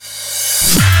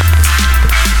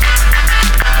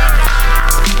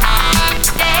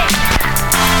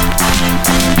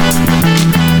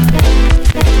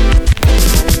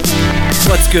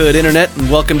good, Internet,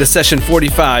 and welcome to session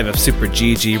 45 of Super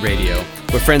GG Radio,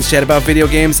 where friends chat about video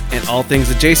games and all things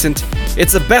adjacent.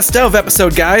 It's the best of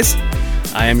episode, guys!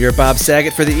 I am your Bob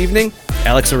Saget for the evening,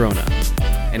 Alex Arona.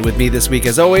 And with me this week,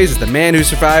 as always, is the man who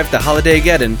survived the holiday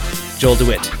Geddon, Joel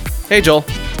DeWitt. Hey, Joel.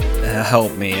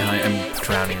 Help me. I am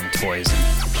drowning in toys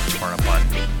and torn up on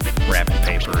wrapping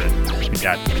paper, and we've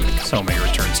got so many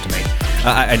returns to make.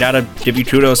 I gotta give you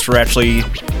kudos for actually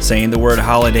saying the word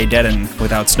holiday Geddon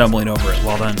without stumbling over it.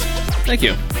 Well done. Thank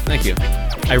you.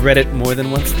 I read it more than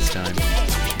once this time.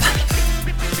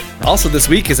 Also this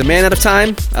week is a man out of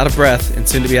time, out of breath, and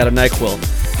soon to be out of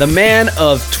NyQuil. The man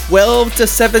of 12 to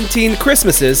 17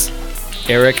 Christmases,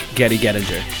 Eric Getty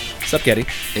Gettinger. What's up, Getty?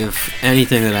 If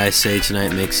anything that I say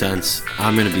tonight makes sense,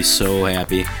 I'm going to be so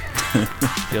happy.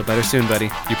 Feel better soon, buddy.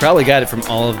 You probably got it from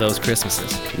all of those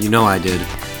Christmases. You know I did.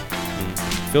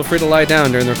 Feel free to lie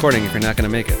down during the recording if you're not going to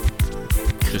make it.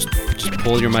 Just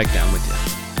pull your mic down with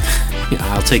you.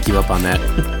 Yeah, I'll take you up on that.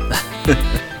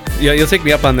 Yeah, you'll take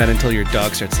me up on that until your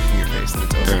dog starts licking your face and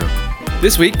it's over. Yeah.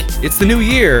 This week, it's the new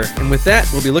year, and with that,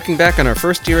 we'll be looking back on our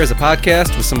first year as a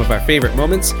podcast with some of our favorite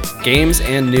moments, games,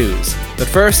 and news. But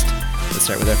first, let's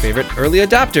start with our favorite early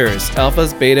adopters,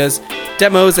 alphas, betas,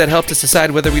 demos that helped us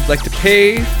decide whether we'd like to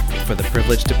pay for the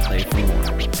privilege to play for more.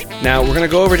 Now, we're going to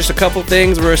go over just a couple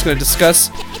things. We're just going to discuss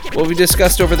what we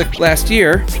discussed over the last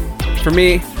year. For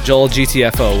me, Joel,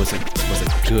 GTFO was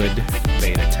a good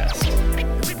beta test.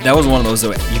 That was one of those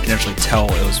that you can actually tell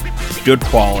it was good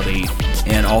quality,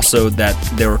 and also that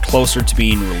they were closer to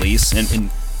being released. And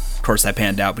of course, that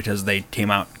panned out because they came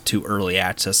out to early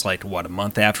access, a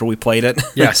month after we played it.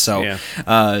 Yeah.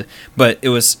 But it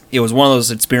was one of those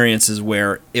experiences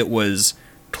where it was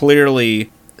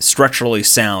clearly structurally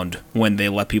sound when they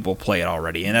let people play it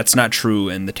already, and that's not true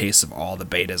in the case of all the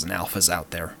betas and alphas out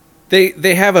there.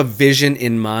 They have a vision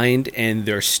in mind, and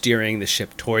they're steering the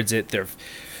ship towards it.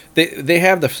 They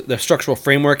have the structural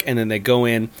framework, and then they go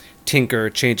in,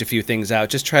 tinker, change a few things out,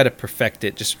 just try to perfect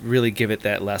it, just really give it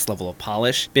that last level of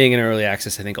polish. Being in early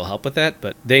access, I think, will help with that,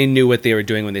 but they knew what they were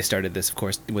doing when they started this, of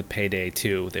course, with Payday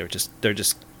 2. They're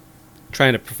just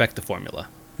trying to perfect the formula.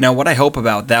 Now, what I hope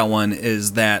about that one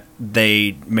is that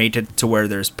they made it to where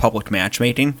there's public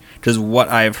matchmaking, because what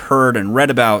I've heard and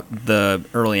read about the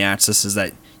early access is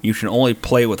that you can only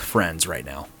play with friends right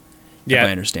now. Yeah, if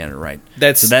I understand it right.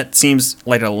 So that seems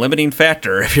like a limiting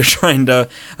factor if you're trying to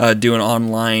do an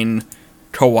online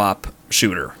co-op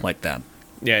shooter like that.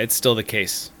 Yeah, it's still the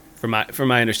case. From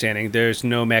my understanding, there's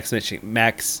no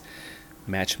max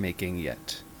matchmaking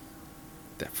yet.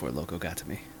 That Ford logo got to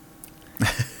me.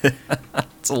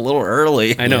 It's a little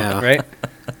early. I know, right?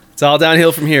 It's all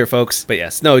downhill from here, folks. But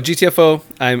yes, no, GTFO,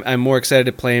 I'm more excited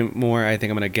to play more. I think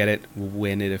I'm going to get it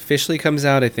when it officially comes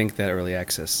out. I think that early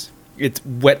access, it's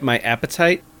whet my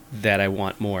appetite that I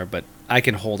want more, but I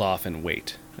can hold off and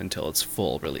wait until it's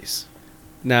full release.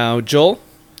 Now, Joel,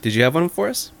 did you have one for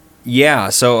us? Yeah,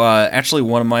 so actually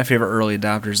one of my favorite early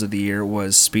adopters of the year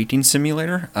was Speaking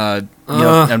Simulator. I'm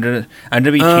gonna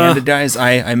be candid, guys.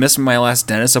 I missed my last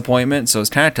dentist appointment, so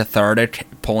it's kind of cathartic,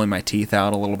 pulling my teeth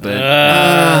out a little bit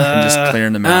and just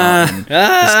clearing them out.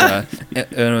 And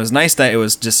it was nice that it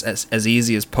was just as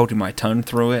easy as poking my tongue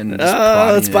through it and just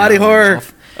prodding it's it body out horror.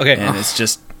 myself. Okay, and it's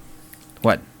just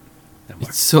what.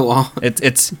 It's so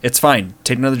It's fine.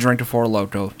 Take another drink of Four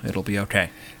Loko. It'll be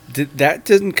okay. That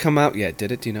didn't come out yet,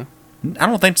 did it? Do you know? I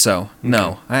don't think so.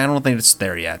 No, I don't think it's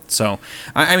there yet. So,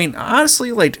 I mean,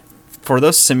 honestly, for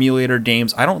those simulator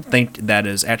games, I don't think that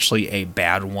is actually a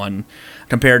bad one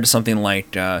compared to something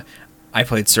like I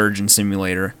played Surgeon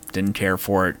Simulator, didn't care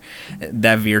for it.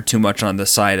 That veered too much on the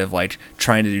side of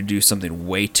trying to do something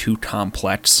way too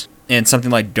complex. And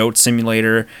something like Goat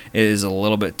Simulator is a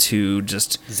little bit too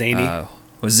just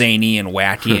zany and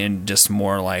wacky and just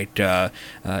more like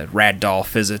ragdoll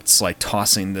physics,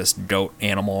 tossing this goat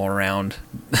animal around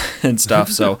and stuff.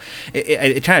 So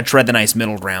it kind of tread the nice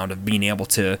middle ground of being able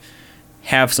to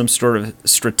have some sort of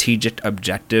strategic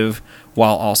objective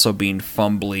while also being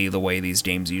fumbly the way these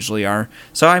games usually are.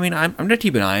 So, I mean, I'm going to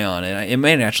keep an eye on it. It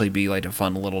may actually be a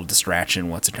fun little distraction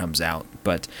once it comes out,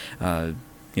 but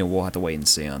we'll have to wait and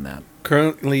see on that.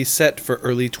 Currently set for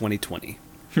early 2020.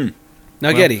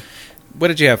 Now, Getty, what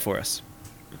did you have for us?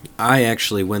 I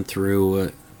actually went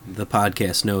through the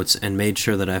podcast notes and made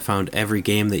sure that I found every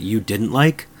game that you didn't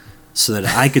like so that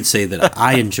I could say that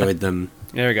I enjoyed them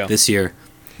there we go. This year.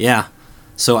 Yeah.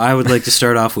 So I would like to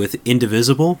start off with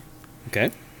Indivisible.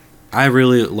 Okay. I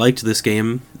really liked this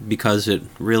game because it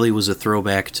really was a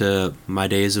throwback to my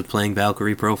days of playing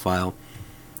Valkyrie Profile.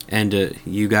 And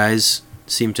you guys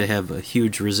seem to have a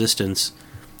huge resistance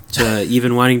to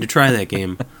even wanting to try that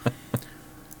game.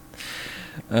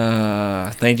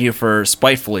 Thank you for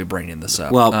spitefully bringing this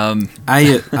up. Well,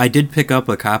 I did pick up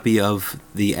a copy of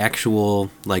the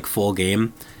actual like full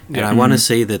game, and I want to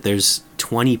say that there's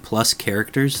 20 plus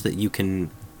characters that you can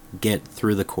get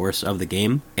through the course of the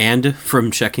game. And from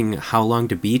checking how long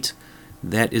to beat,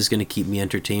 that is going to keep me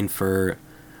entertained for,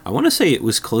 I want to say it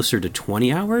was closer to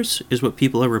 20 hours is what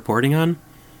people are reporting on.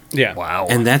 Yeah. Wow.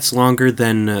 And that's longer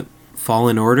than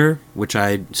Fallen Order, which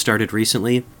I started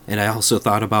recently. And I also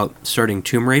thought about starting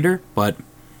Tomb Raider, but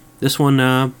this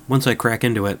one, once I crack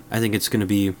into it, I think it's going to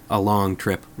be a long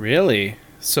trip. Really?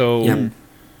 So... Yeah.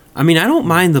 I mean, I don't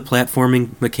mind the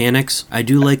platforming mechanics. I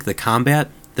do like the combat.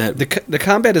 That the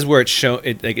combat is where it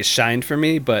shined for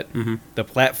me, but the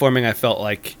platforming, I felt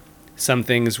like some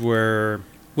things were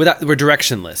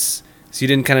directionless, so you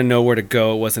didn't kind of know where to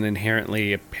go. It wasn't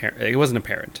inherently apparent. It wasn't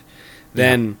apparent.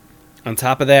 Then, on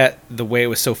top of that, the way it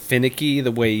was so finicky,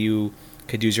 the way you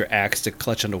could use your axe to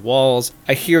clutch onto walls.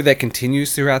 I hear that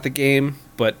continues throughout the game,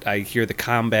 but I hear the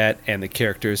combat and the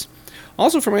characters.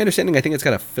 Also, from my understanding, I think it's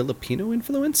got a Filipino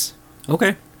influence.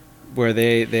 Okay. Where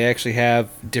they actually have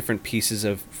different pieces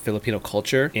of Filipino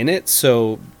culture in it,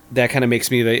 so that kind of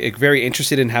makes me very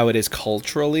interested in how it is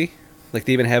culturally. Like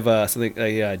they even have something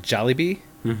like Jollibee,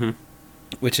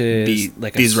 which is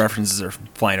these references are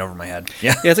flying over my head.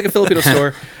 Yeah, it's like a Filipino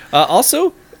store.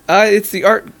 Also, it's the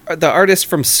artist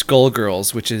from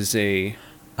Skullgirls, which is a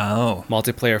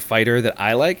multiplayer fighter that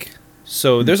I like.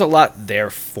 So there's a lot there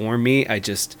for me.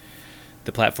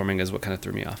 The platforming is what kind of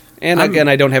threw me off. And again,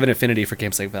 I don't have an affinity for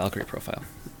games like Valkyrie Profile.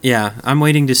 Yeah, I'm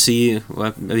waiting to see,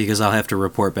 because I'll have to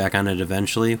report back on it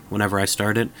eventually whenever I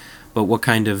start it, but what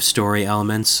kind of story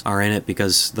elements are in it,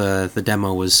 because the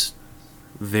demo was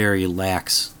very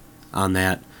lax on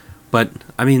that. But,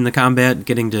 I mean, the combat,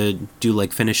 getting to do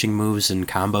like finishing moves and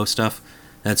combo stuff,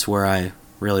 that's where I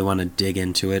really want to dig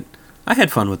into it. I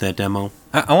had fun with that demo.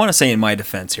 I want to say in my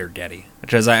defense here, Getty,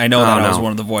 because I know that I was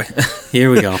one of the voices.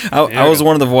 Here we go. I was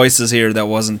one of the voices here that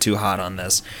wasn't too hot on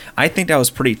this. I think I was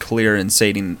pretty clear in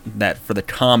stating that for the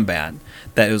combat,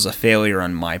 that it was a failure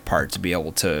on my part to be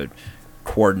able to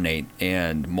coordinate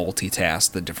and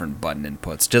multitask the different button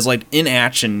inputs. Just like in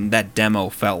action, that demo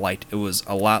felt like it was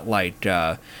a lot like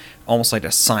almost like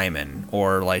a Simon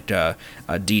or like a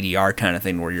DDR kind of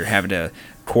thing, where you're having to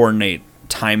coordinate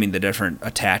timing the different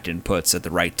attack inputs at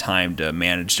the right time to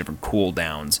manage different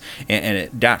cooldowns, and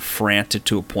it got frantic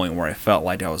to a point where I felt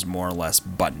like I was more or less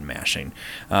button mashing.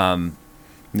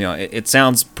 It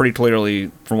sounds pretty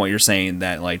clearly from what you're saying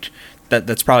that like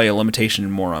that's probably a limitation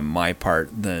more on my part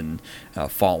than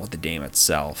fault with the game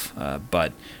itself.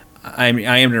 But I am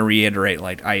going to reiterate,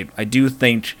 like I do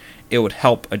think it would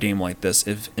help a game like this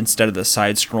if instead of the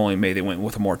side scrolling, maybe they went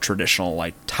with a more traditional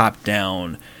like top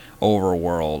down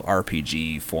overworld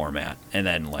RPG format, and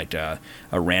then like a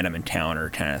random encounter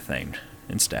kind of thing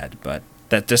instead. But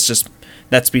that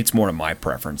speaks more to my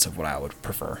preference of what I would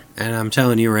prefer. And I'm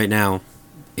telling you right now,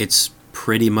 it's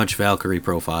pretty much Valkyrie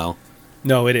Profile.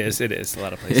 No, it is a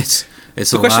lot of places.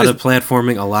 It's a lot of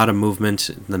platforming, a lot of movement.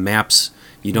 The maps,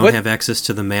 you don't have access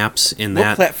to the maps in that.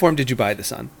 What platform did you buy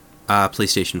this on?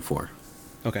 PlayStation 4.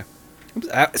 Okay.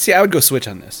 See, I would go Switch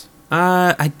on this.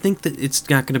 I think that it's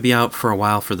not going to be out for a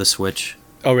while for the Switch.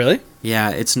 Oh, really?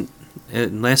 Yeah,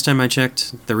 last time I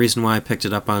checked, the reason why I picked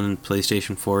it up on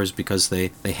PlayStation 4 is because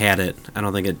they had it. I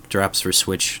don't think it drops for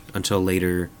Switch until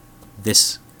later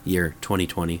this year,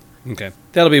 2020. Okay.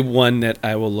 That'll be one that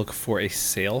I will look for a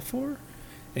sale for,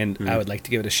 and I would like to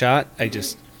give it a shot.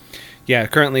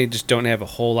 Currently just don't have a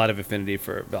whole lot of affinity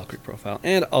for Valkyrie Profile,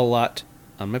 and a lot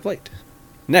on my plate.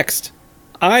 Next,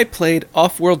 I played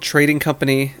Off-World Trading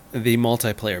Company, the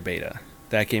multiplayer beta.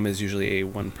 That game is usually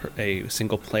a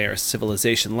single-player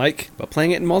Civilization-like, but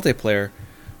playing it in multiplayer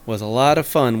was a lot of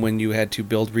fun when you had to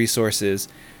build resources,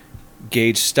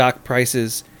 gauge stock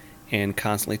prices, and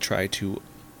constantly try to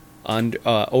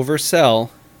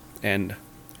oversell and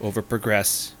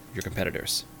overprogress your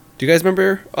competitors. Do you guys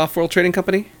remember Off-World Trading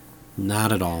Company?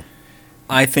 Not at all.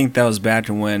 I think that was back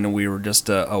when we were just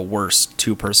a worse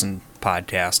two-person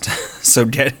podcast. So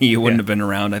Getty, you wouldn't have been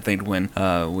around, I think, when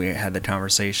we had the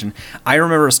conversation. I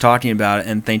remember us talking about it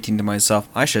and thinking to myself,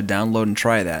 I should download and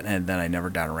try that, and then I never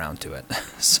got around to it.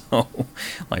 So,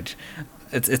 like,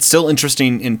 it's still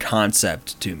interesting in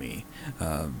concept to me,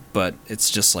 but it's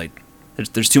just like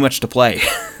there's too much to play.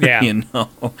 Yeah.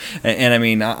 And I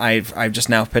mean, I've just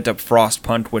now picked up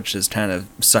Frostpunk, which is kind of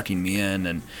sucking me in,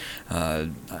 and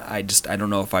I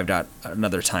don't know if I've got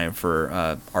another time for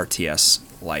RTS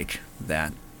like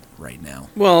that right now.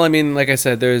 Well, I mean, like I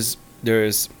said, there's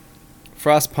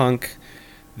Frostpunk.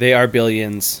 They are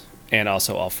Billions, and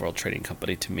also Off-World Trading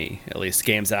Company to me, at least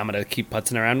games that I'm going to keep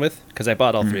putzing around with, because I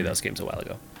bought all three of those games a while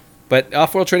ago. But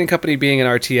Off-World Trading Company being an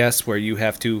RTS where you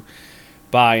have to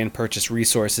buy and purchase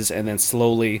resources and then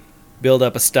slowly build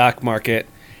up a stock market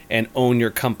and own your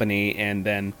company and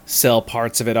then sell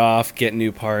parts of it off, get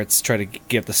new parts, try to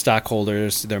give the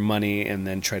stockholders their money, and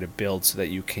then try to build so that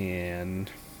you can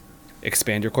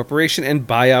expand your corporation and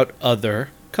buy out other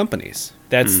companies.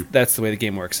 That's the way the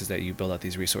game works, is that you build out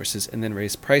these resources and then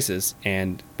raise prices,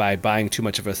 and by buying too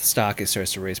much of a stock, it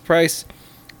starts to raise price,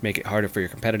 make it harder for your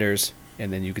competitors,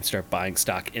 and then you can start buying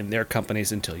stock in their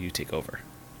companies until you take over.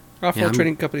 Off-World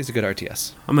Trading Company is a good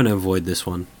RTS. I'm going to avoid this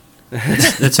one.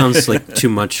 That sounds like too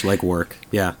much like work.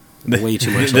 Yeah. Way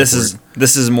too much This like is work.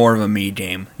 this is more of a me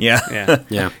game. Yeah. Yeah.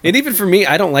 Yeah. And even for me,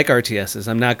 I don't like RTSs.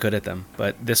 I'm not good at them,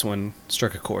 but this one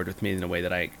struck a chord with me in a way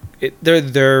that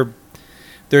their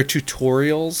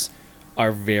tutorials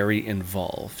are very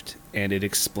involved, and it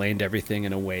explained everything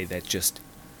in a way that just,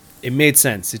 it made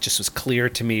sense. It just was clear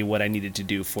to me what I needed to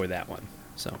do for that one.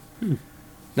 So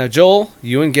now, Joel,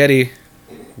 you and Getty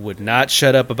would not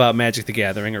shut up about Magic the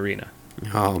Gathering Arena,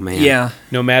 Oh, man. Yeah.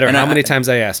 no matter And how many times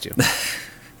I asked you.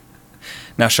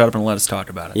 Now shut up and let us talk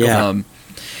about it. Yeah.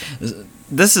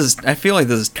 I feel like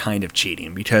this is kind of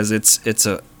cheating because it's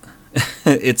a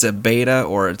it's a beta,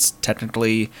 or it's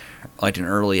technically like an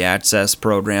early access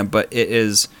program, but it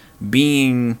is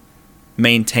being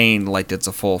maintained like it's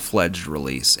a full-fledged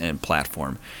release and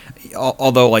platform.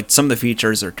 Although like some of the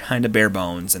features are kind of bare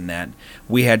bones, in that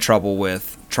we had trouble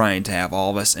with trying to have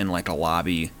all of us in like a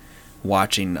lobby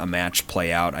watching a match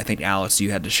play out. I think, Alex,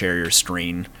 you had to share your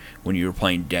screen when you were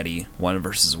playing Deddy 1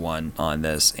 versus 1 on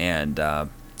this, and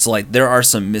so like there are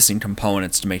some missing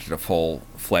components to make it a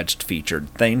full-fledged featured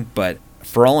thing, but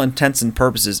for all intents and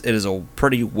purposes, it is a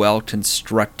pretty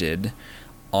well-constructed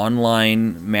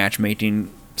online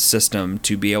matchmaking system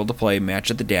to be able to play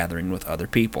Magic the Gathering with other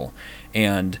people.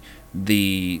 And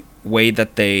the way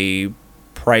that they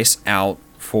price out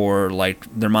for like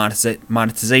their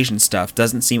monetization stuff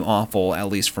doesn't seem awful, at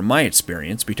least from my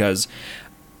experience, because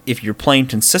if you're playing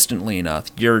consistently enough,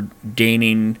 you're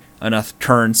gaining enough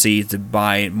currency to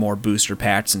buy more booster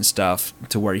packs and stuff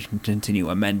to where you can continue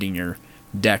amending your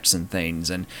decks and things.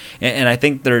 And I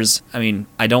think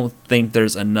I don't think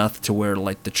there's enough to where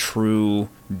like the true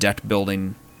deck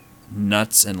building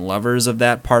nuts and lovers of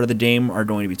that part of the game are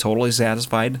going to be totally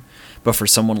satisfied. But for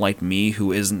someone like me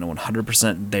who isn't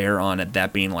 100% there on it,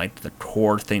 that being like the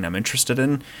core thing I'm interested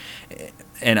in,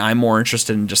 and I'm more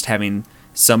interested in just having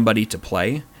somebody to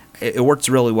play, it works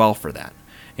really well for that.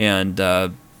 And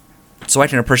so I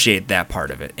can appreciate that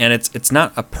part of it. And it's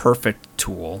not a perfect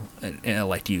tool,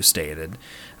 like you stated,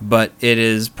 but it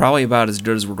is probably about as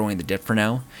good as we're going to get for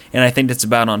now. And I think it's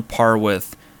about on par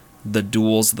with the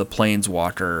Duels of the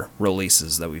Planeswalker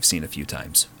releases that we've seen a few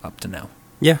times up to now.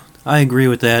 Yeah, I agree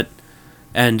with that.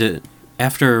 And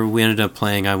after we ended up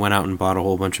playing, I went out and bought a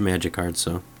whole bunch of Magic cards,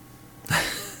 so...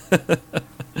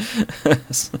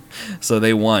 So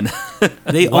they won.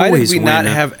 They Why always did we win. not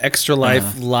have Extra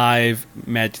Life live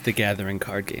Magic the Gathering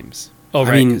card games? Oh,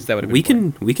 right, 'cause that would have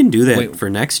been we can do that Wait. for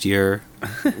next year.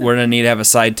 We're gonna need to have a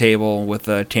side table with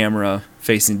a camera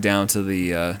facing down to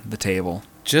the table.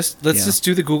 Let's just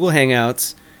do the Google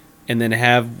Hangouts, and then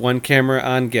have one camera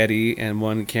on Getty and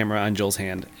one camera on Joel's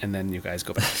hand, and then you guys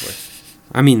go back and forth.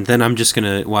 I mean, then I'm just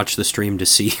going to watch the stream to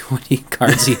see what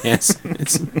cards he has.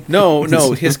 No,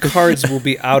 his cards will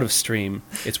be out of stream.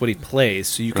 It's what he plays,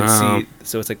 so you can see.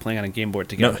 So it's like playing on a game board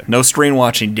together. No screen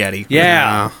watching, Daddy.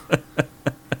 Yeah,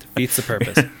 defeats the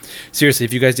purpose. Seriously,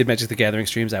 if you guys did Magic the Gathering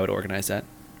streams, I would organize that.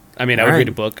 I mean, I would read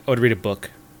a book. I would read a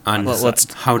book On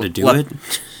let's- how to do let-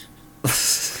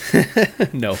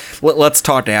 it. No. Let's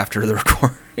talk after the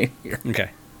recording here. Okay.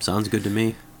 Sounds good to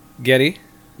me. Getty,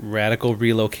 Radical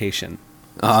Relocation.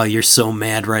 Oh, you're so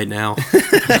mad right now.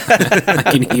 I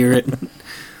can hear it.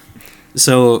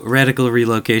 So, Radical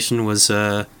Relocation was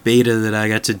a beta that I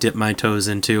got to dip my toes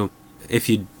into. If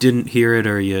you didn't hear it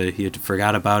or you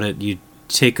forgot about it, you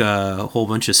take a whole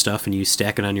bunch of stuff and you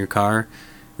stack it on your car,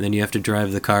 and then you have to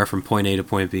drive the car from point A to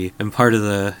point B. And part of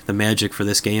the magic for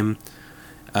this game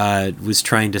was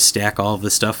trying to stack all of the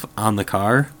stuff on the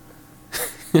car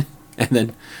and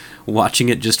then watching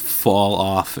it just fall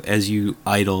off as you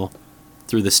idle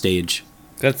through the stage.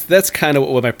 That's kind of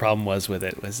what my problem was with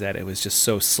it, was that it was just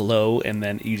so slow, and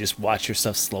then you just watch your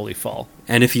stuff slowly fall.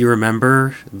 And if you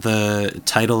remember the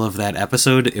title of that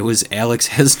episode, it was Alex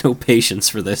Has No Patience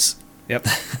for This. Yep.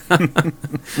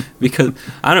 Because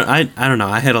I don't know,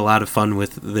 I had a lot of fun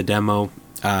with the demo.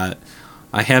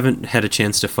 I haven't had a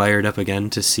chance to fire it up again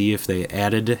to see if they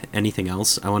added anything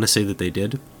else. I want to say that they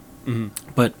did. Mm-hmm.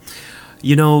 But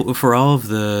You know, for all of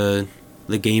the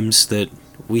games that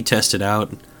we tested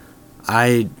out,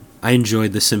 I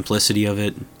enjoyed the simplicity of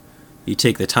it. You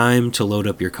take the time to load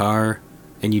up your car,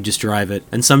 and you just drive it.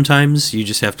 And sometimes you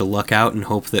just have to luck out and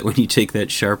hope that when you take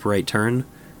that sharp right turn,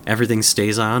 everything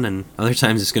stays on, and other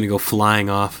times it's going to go flying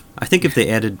off. I think if they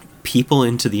added people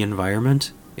into the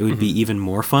environment, it would be even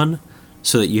more fun,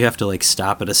 so that you have to like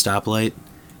stop at a stoplight,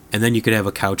 and then you could have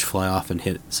a couch fly off and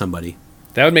hit somebody.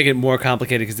 That would make it more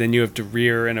complicated because then you have to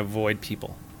rear and avoid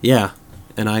people. Yeah,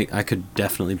 and I could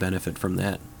definitely benefit from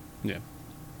that. Yeah.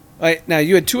 All right, now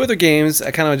you had two other games.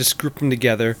 I kind of just grouped them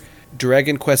together.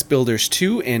 Dragon Quest Builders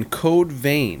 2 and Code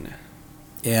Vein.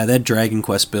 Yeah, that Dragon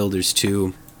Quest Builders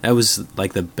 2, that was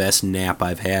like the best nap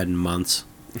I've had in months.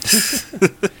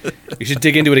 You should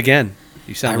dig into it again.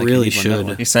 You sound I like really you need one.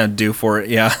 should. You sound due for it,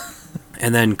 yeah.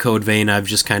 And then Code Vein, I've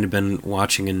just kind of been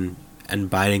watching and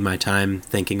biding my time,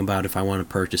 thinking about if I want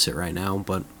to purchase it right now.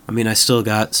 But, I mean, I still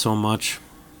got so much.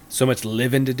 So much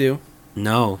living to do.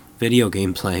 No, video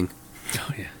game playing.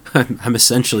 Oh, yeah. I'm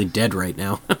essentially dead right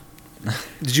now.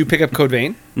 Did you pick up Code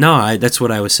Vein? No, that's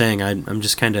what I was saying. I'm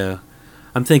just kind of...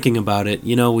 I'm thinking about it.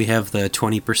 You know, we have the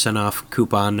 20% off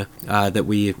coupon that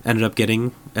we ended up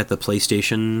getting at the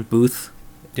PlayStation booth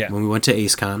when we went to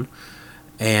AceCon.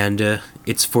 And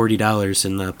it's $40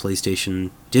 in the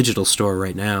PlayStation digital store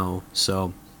right now.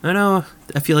 So, I know,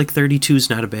 I feel like 32 is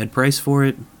not a bad price for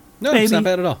it. No, it's not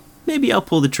bad at all. Maybe I'll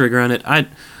pull the trigger on it.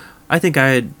 I think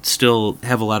I'd still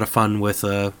have a lot of fun with...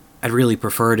 I'd really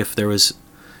prefer it if there was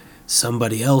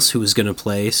somebody else who was going to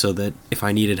play, so that if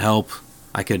I needed help,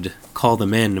 I could call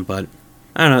them in. But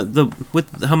I don't know,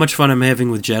 with how much fun I'm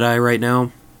having with Jedi right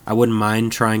now, I wouldn't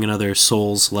mind trying another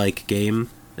Souls-like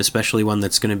game, especially one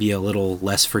that's going to be a little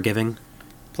less forgiving.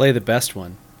 Play the best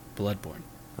one, Bloodborne.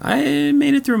 I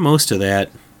made it through most of that.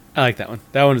 I like that one.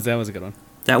 That was a good one.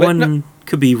 That one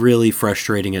could be really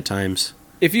frustrating at times.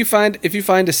 If you find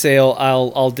a sale,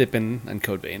 I'll dip in on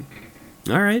Code Vein.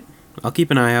 All right, I'll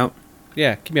keep an eye out.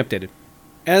 Yeah, keep me updated.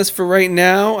 As for right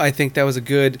now, I think that was a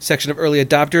good section of early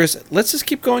adopters. Let's just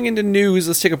keep going into news.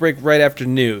 Let's take a break right after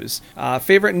news.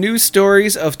 Favorite news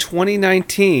stories of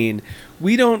 2019.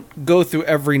 We don't go through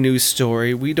every news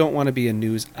story. We don't want to be a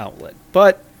news outlet.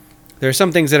 But there are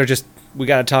some things that are just, we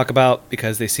got to talk about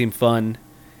because they seem fun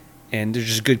and they're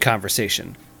just good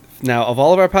conversation. Now, of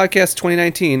all of our podcasts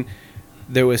 2019,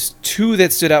 there was two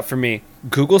that stood out for me.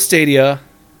 Google Stadia,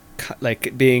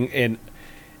 like being an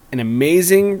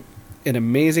amazing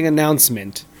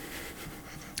announcement,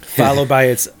 followed by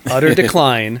its utter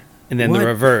decline, and then the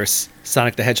reverse,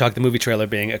 Sonic the Hedgehog the movie trailer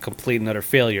being a complete and utter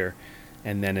failure,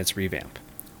 and then its revamp.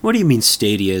 What do you mean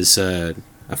Stadia is a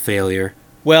failure?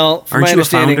 Well, from Aren't my you a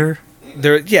understanding,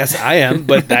 founder? Yes, I am,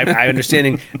 but I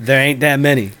understanding there ain't that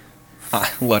many.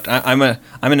 Look, I'm a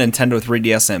Nintendo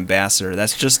 3DS ambassador.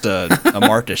 That's just a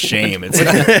mark of shame. It's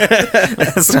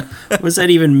What does that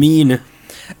even mean?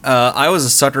 I was a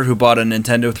sucker who bought a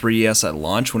Nintendo 3DS at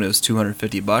launch when it was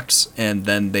 $250, and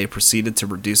then they proceeded to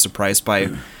reduce the price by,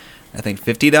 I think,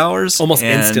 $50. Almost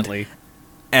instantly.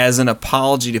 As an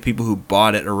apology to people who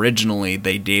bought it originally,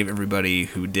 they gave everybody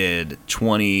who did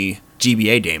 20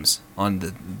 GBA games on the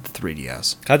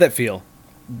 3DS. How'd that feel?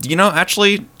 You know,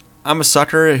 actually, I'm a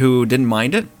sucker who didn't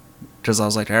mind it, because I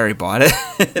was like, I already bought it.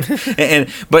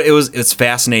 But it's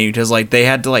fascinating because like they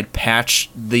had to like patch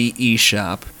the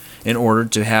eShop in order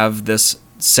to have this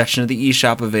section of the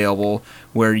eShop available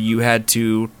where you had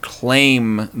to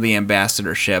claim the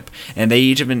ambassadorship, and they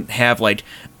even have like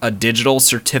a digital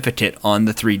certificate on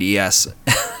the 3DS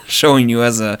showing you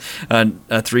as a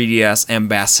 3DS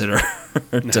ambassador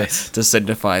to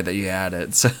signify that you had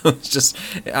it. So it's just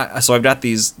so I've got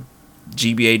these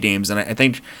GBA games, and I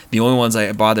think the only ones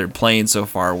I bothered playing so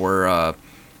far were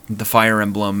the Fire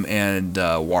Emblem and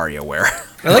WarioWare.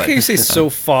 I like how you say so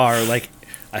far, like,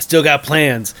 I still got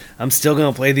plans. I'm still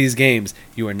going to play these games.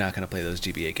 You are not going to play those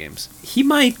GBA games. He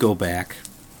might go back.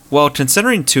 Well,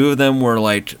 considering two of them were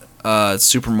like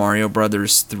Super Mario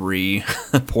Brothers 3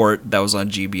 port that was on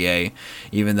GBA,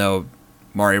 even though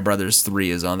Mario Brothers 3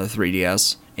 is on the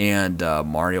 3DS, and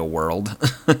Mario World,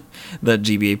 the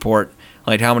GBA port.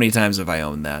 Like, how many times have I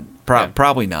owned that?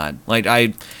 Probably not. Like,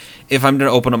 if I'm going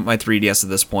to open up my 3DS at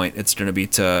this point, it's going to be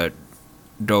to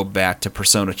go back to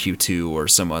Persona Q2 or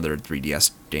some other 3DS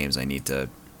games I need to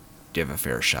give a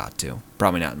fair shot to.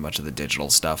 Probably not much of the digital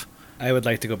stuff. I would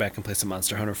like to go back and play some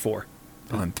Monster Hunter 4.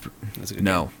 That's a good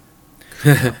no.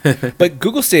 game. But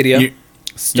Google Stadia...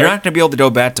 You're not going to be able to go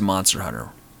back to Monster Hunter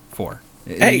 4.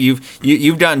 Hey.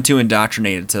 You've gotten too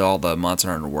indoctrinated to all the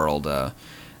Monster Hunter World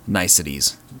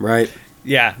niceties. Right.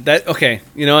 Yeah, okay,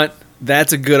 you know what?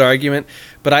 That's a good argument.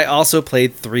 But I also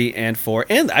played 3 and 4,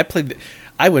 and I played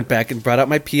I went back and brought out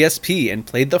my PSP and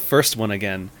played the first one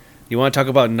again. You want to talk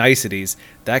about niceties?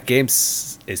 That game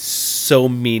is so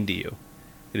mean to you.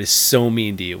 It is so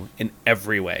mean to you in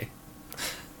every way.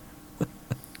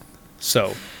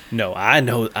 So, no, I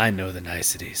know the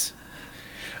niceties.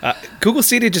 Google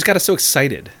Stadia just got us so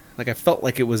excited. Like, I felt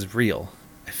like it was real.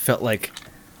 I felt like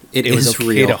it was okay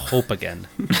real. to hope again.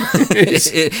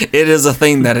 It is a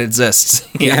thing that exists.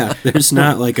 Yeah, there's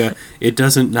not like it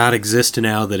doesn't not exist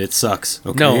now that it sucks.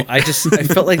 Okay? No, I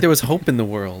felt like there was hope in the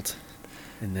world,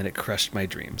 and then it crushed my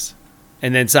dreams.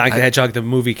 And then Sonic the Hedgehog, the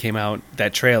movie, came out,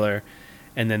 that trailer,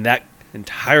 and then that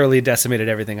entirely decimated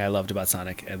everything I loved about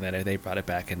Sonic, and then they brought it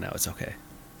back, and now it's okay.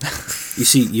 You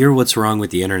see, you're what's wrong with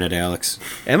the internet, Alex.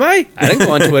 Am I? I didn't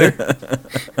go on Twitter.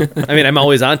 I mean, I'm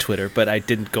always on Twitter, but I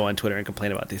didn't go on Twitter and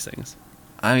complain about these things.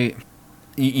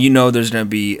 You know there's going to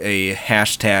be a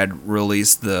hashtag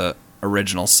release the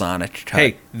original Sonic cut.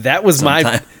 Hey, that was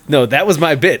sometime. that was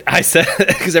my bit. I said,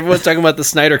 because everyone's talking about the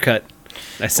Snyder cut.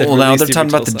 I said, well, now release they're the talking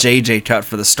about the original JJ cut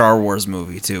for the Star Wars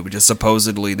movie, too, because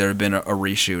supposedly there had been a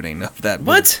reshooting of that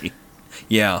What? movie.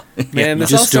 Yeah. Man, this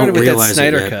just all started don't with that realize it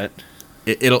Snyder yet. cut.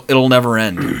 It'll never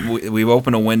end. We've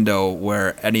opened a window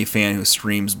where any fan who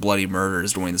streams bloody murder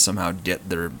is going to somehow get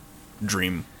their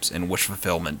dreams and wish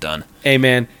fulfillment done. Hey,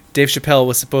 man, Dave Chappelle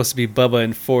was supposed to be Bubba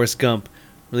in Forrest Gump.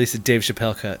 Release a Dave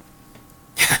Chappelle cut.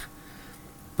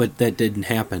 But that didn't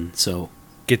happen, so...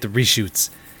 Get the reshoots.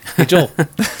 Hey, Joel,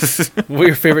 what are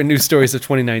your favorite news stories of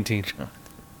 2019?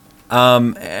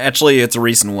 Actually, it's a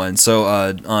recent one. So,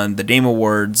 on the Game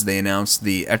Awards, they announced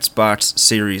the Xbox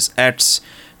Series X.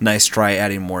 Nice try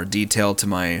adding more detail to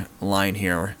my line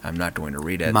here. I'm not going to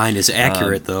read it. Mine is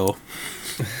accurate, though.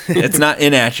 It's not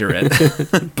inaccurate,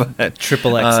 but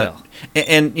Triple XL.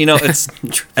 and you know, it's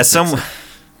as some.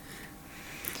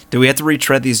 Do we have to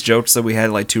retread these jokes that we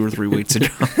had like 2 or 3 weeks ago?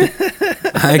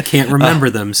 I can't remember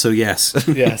them, so yes.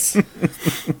 Yes.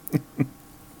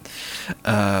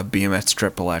 BMX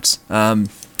Triple X.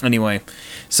 Anyway,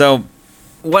 so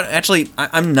what? Actually,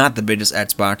 I'm not the biggest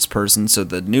Xbox person, so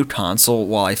the new console,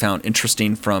 while I found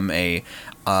interesting from a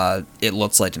it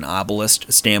looks like an obelisk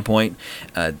standpoint,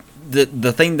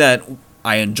 the thing that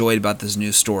I enjoyed about this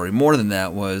news story more than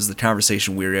that was the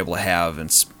conversation we were able to have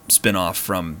and spin off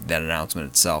from that announcement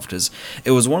itself, because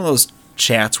it was one of those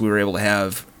chats we were able to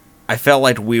have. I felt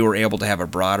like we were able to have a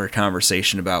broader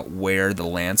conversation about where the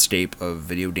landscape of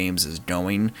video games is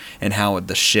going and how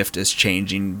the shift is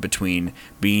changing between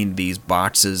being these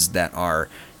boxes that are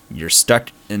you're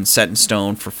stuck and set in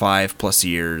stone for 5+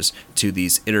 years to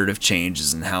these iterative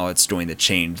changes and how it's going to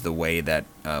change the way that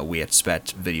we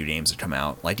expect video games to come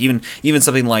out. Like even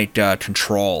something like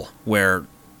Control, where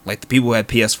like the people who had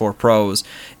PS4 Pros,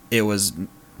 it was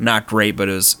not great, but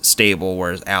it was stable,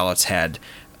 whereas Alex had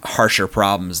harsher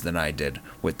problems than I did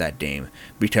with that game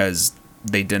because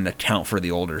they didn't account for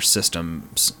the older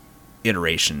system's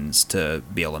iterations to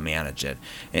be able to manage it.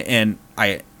 And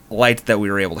I liked that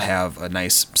we were able to have a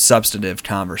nice substantive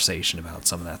conversation about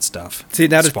some of that stuff. See,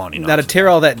 now to tear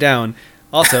all that down,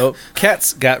 also,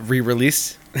 Cats got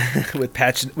re-released with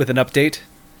an update.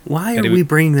 Why are we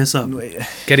bringing this up?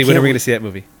 Getty, when are we going to see that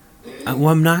movie? Well,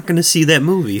 I'm not going to see that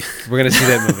movie. We're going to see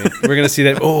that movie. We're going to see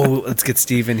that. Oh, let's get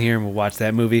Steve in here and we'll watch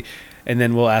that movie. And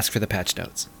then we'll ask for the patch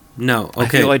notes. No, okay. I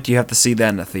feel like you have to see that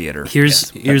in the theater.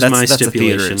 Here's my that's stipulation.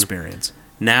 A theater experience.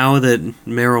 Now that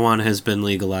marijuana has been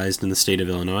legalized in the state of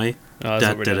Illinois,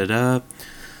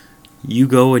 you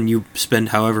go and you spend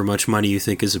however much money you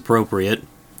think is appropriate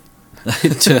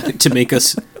to make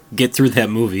us get through that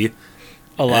movie.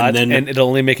 A lot, and it'll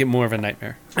only make it more of a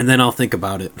nightmare. And then I'll think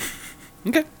about it.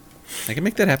 Okay. I can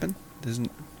make that happen.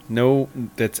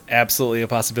 That's absolutely a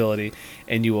possibility,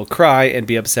 and you will cry and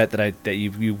be upset that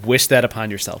you wish that upon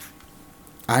yourself.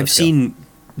 I've seen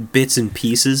bits and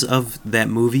pieces of that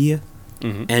movie,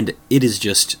 and it is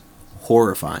just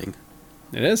horrifying.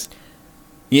 It is.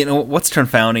 You know, what's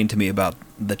confounding to me about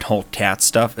the whole cat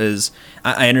stuff is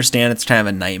I understand it's kind of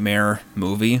a nightmare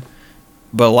movie,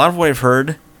 but a lot of what I've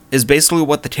heard is basically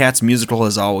what the Cats musical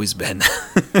has always been.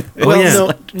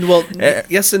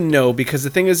 Yes and no, because the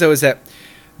thing is, though, is that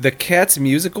the Cats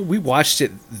musical, we watched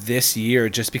it this year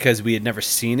just because we had never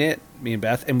seen it, me and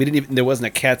Beth, and there wasn't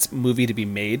a Cats movie to be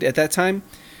made at that time.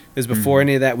 It was before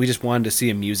any of that. We just wanted to see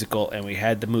a musical, and we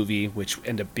had the movie, which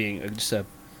ended up being just a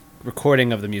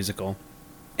recording of the musical.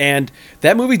 And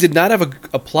that movie did not have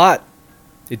a plot.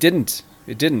 It didn't.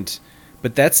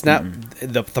 But that's not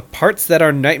the parts that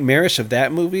are nightmarish of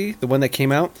that movie. The one that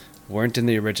came out weren't in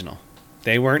the original.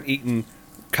 They weren't eating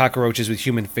cockroaches with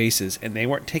human faces, and they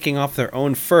weren't taking off their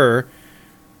own fur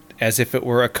as if it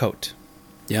were a coat.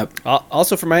 Yep.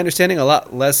 Also, from my understanding, a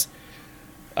lot less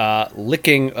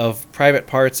licking of private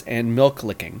parts and milk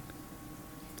licking.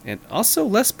 And also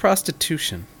less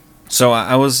prostitution. So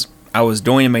I was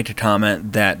going to make a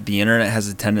comment that the internet has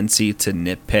a tendency to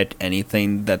nitpick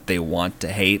anything that they want to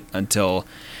hate until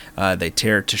they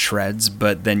tear it to shreds.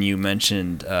 But then you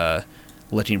mentioned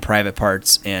licking private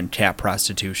parts and cat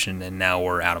prostitution, and now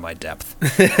we're out of my depth.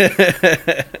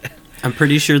 I'm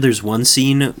pretty sure there's one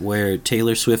scene where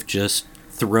Taylor Swift just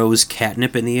throws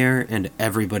catnip in the air and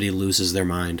everybody loses their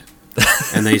mind.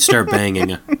 And they start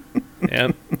banging.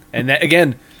 Yep. And that,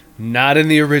 again, not in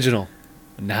the original.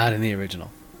 Not in the original.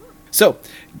 So,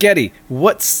 Getty,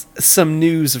 what's some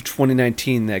news of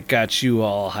 2019 that got you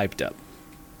all hyped up?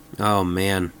 Oh,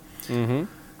 man. Mm-hmm.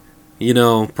 You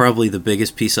know, probably the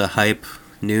biggest piece of hype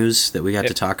news that we got Yep.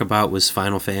 to talk about was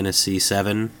Final Fantasy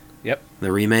VII, Yep.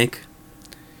 the remake.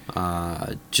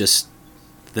 Just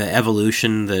the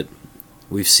evolution that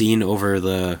we've seen over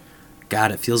the...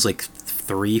 God, it feels like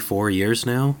 3-4 years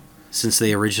now since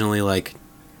they originally, like,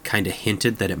 kind of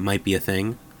hinted that it might be a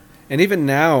thing. And even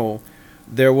now,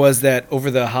 there was that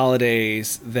over the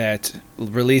holidays, that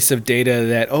release of data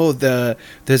that,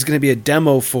 there's going to be a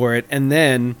demo for it, and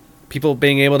then people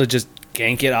being able to just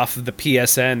gank it off of the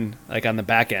PSN, like on the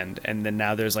back end, and then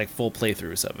now there's like full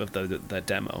playthroughs of the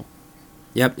demo.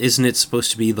 Yep, isn't it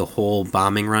supposed to be the whole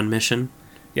bombing run mission?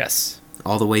 Yes.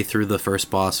 All the way through the first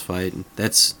boss fight.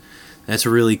 That's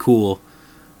really cool,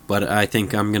 but I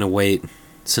think I'm going to wait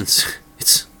since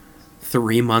it's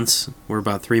 3 months. We're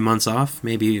about 3 months off,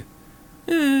 maybe.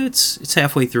 It's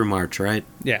halfway through March, right?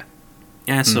 Yeah.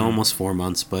 Yeah, so almost 4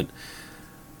 months, but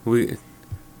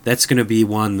that's going to be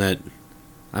one that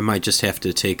I might just have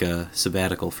to take a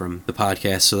sabbatical from the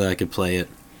podcast so that I could play it.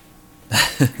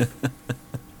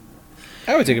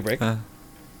 I would take a break.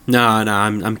 No,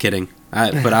 I'm kidding.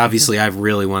 But obviously, I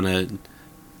really want to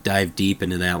dive deep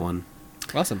into that one.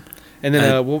 Awesome. And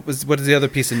then what is the other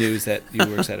piece of news that you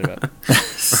were excited about?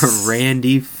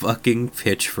 Randy fucking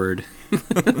Pitchford.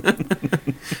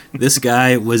 This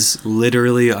guy was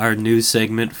literally our news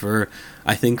segment for,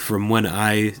 I think, from when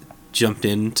I jumped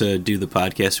in to do the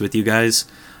podcast with you guys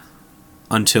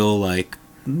until like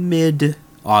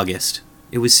mid-August.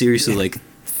 It was seriously like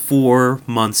 4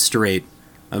 months straight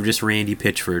of just Randy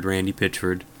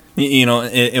Pitchford. You know,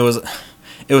 it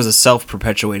was a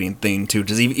self-perpetuating thing too,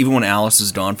 because even when Alice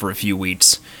was gone for a few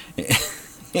weeks,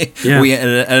 we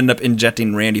ended up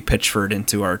injecting Randy Pitchford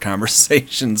into our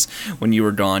conversations when you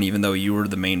were gone, even though you were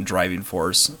the main driving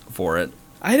force for it.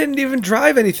 I didn't even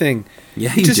drive anything.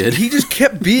 Yeah, you did. He just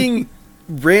kept being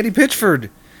Randy Pitchford.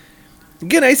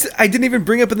 Again, I didn't even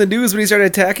bring up in the news when he started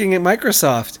attacking at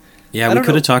Microsoft. Yeah, we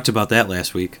could have talked about that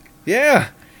last week. Yeah.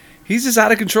 He's just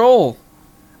out of control.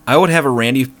 I would have a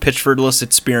Randy Pitchford-less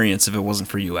experience if it wasn't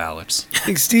for you, Alex. I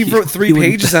think Steve wrote 3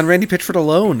 pages on Randy Pitchford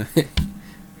alone.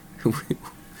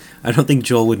 I don't think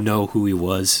Joel would know who he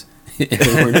was if it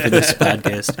weren't for this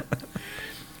podcast.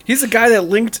 He's the guy that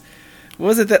linked. What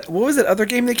was that other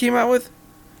game they came out with?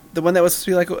 The one that was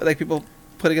supposed to be like people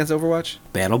put against Overwatch?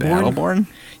 Battleborn?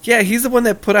 Yeah, he's the one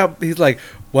that put out. He's like,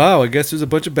 wow, I guess there's a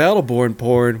bunch of Battleborn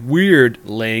porn. Weird.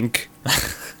 Link.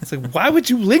 It's like, why would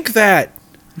you link that?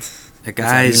 That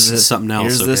guy's something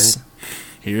else.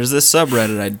 Here's this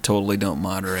subreddit I totally don't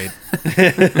moderate.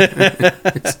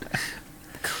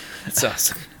 It's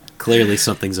awesome. Clearly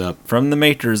something's up. From the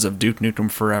makers of Duke Nukem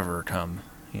Forever come.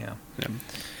 Yeah.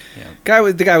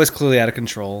 The guy was clearly out of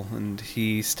control, and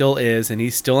he still is, and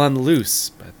he's still on the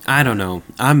loose. But I don't know.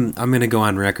 I'm going to go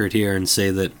on record here and say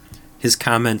that his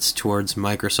comments towards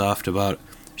Microsoft about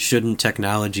shouldn't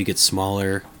technology get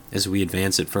smaller as we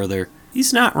advance it further,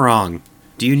 he's not wrong.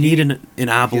 Do you need an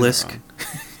obelisk?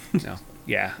 No.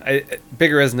 Yeah.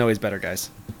 Bigger isn't always better, guys.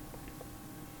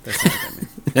 That's not what I mean.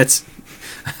 That's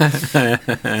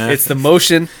It's the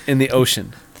motion in the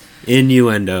ocean.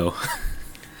 innuendo.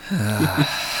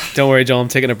 Don't worry, Joel. I'm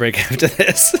taking a break after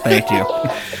this. Thank you. All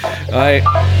right.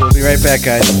 We'll be right back,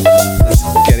 guys. Let's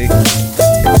get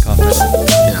the cough medicine.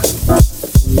 Yeah.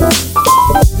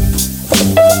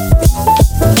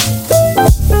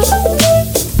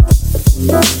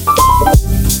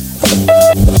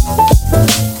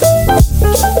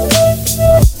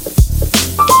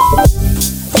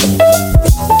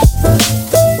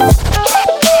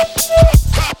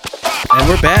 And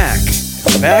we're back.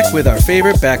 Back with our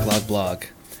favorite backlog blog.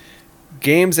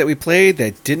 Games that we played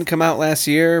that didn't come out last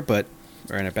year, but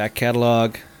are in our back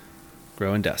catalog.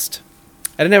 Growing dust.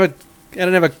 I didn't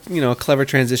have a clever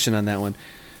transition on that one.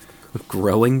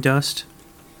 Growing dust?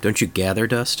 Don't you gather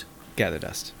dust? Gather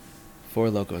dust. 4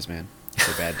 Locos, man.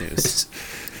 For bad news.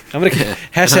 I'm gonna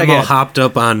hashtag I'm all hopped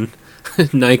up on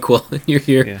NyQuil and you're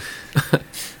here. Yeah.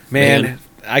 Man,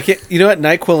 I can't. You know what?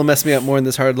 NyQuil will mess me up more than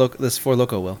this Four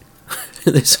Loko will.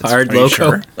 This hard Are you loco.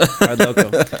 sure? Hard Loco.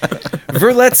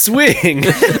 Verlet Swing.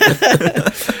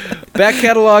 Back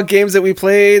catalog games that we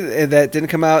played that didn't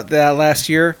come out that last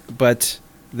year, but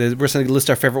we're going to list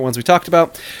our favorite ones we talked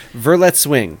about. Verlet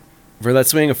Swing. Verlet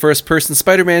Swing, a first-person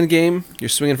Spider-Man game. You're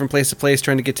swinging from place to place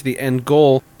trying to get to the end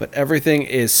goal, but everything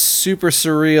is super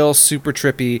surreal, super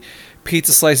trippy.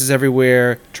 Pizza slices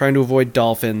everywhere, trying to avoid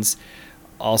dolphins.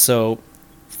 Also,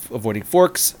 avoiding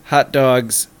forks, hot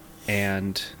dogs,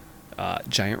 and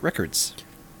giant records.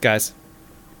 Guys,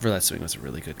 Verlet Swing was a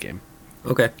really good game.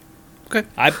 Okay. Okay.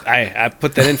 I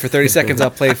put that in for 30 seconds. I'll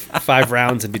play 5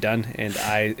 rounds and be done. And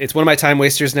it's one of my time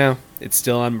wasters now. It's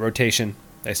still on rotation.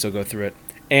 I still go through it.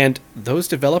 And those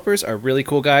developers are really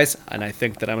cool guys, and I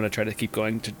think that I'm going to try to keep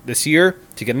going this year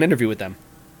to get an interview with them.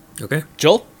 Okay.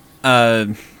 Joel?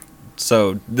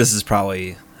 So this is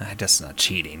probably, I guess not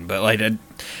cheating, but like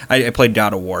I played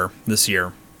God of War this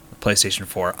year, PlayStation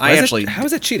 4. How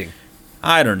is it cheating?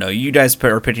 I don't know. You guys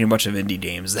are pitching a bunch of indie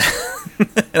games,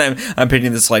 and I'm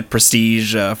pitching this like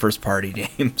prestige first party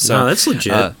game. So No, that's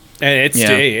legit. And it's Yeah.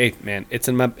 hey, man, it's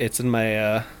in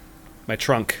my my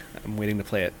trunk. I'm waiting to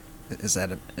play it.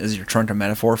 Is your trunk a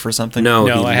metaphor for something? no,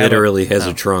 no, I he have literally has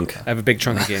a trunk. I have a big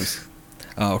trunk of games.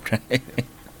 Oh, okay.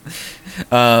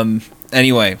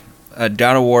 Anyway,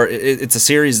 God of War. It's a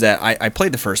series that I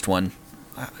played the first one.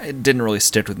 It didn't really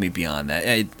stick with me beyond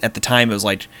that. At the time, it was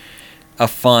like a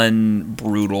fun,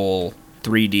 brutal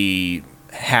 3D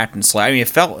hack and slash. I mean, it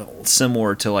felt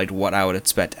similar to like what I would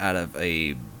expect out of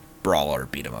a brawler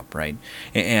beat 'em up, right?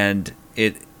 And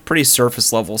it pretty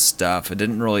surface level stuff. It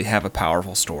didn't really have a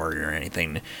powerful story or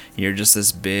anything. You're just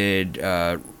this big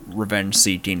revenge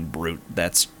seeking brute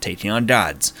that's taking on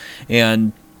gods,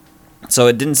 and so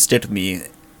it didn't stick with me.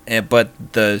 But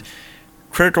the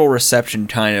critical reception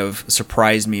kind of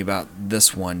surprised me about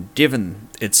this one, given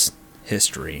its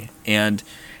history. And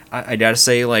I gotta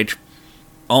say, like,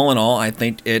 all in all, I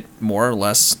think it more or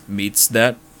less meets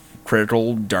that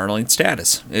critical darling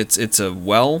status. It's a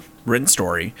well-written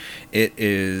story. It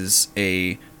is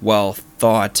a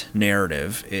well-thought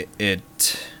narrative.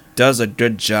 It does a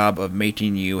good job of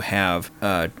making you have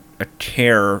a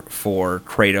care for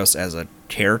Kratos as a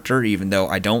character, even though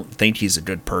I don't think he's a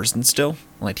good person still.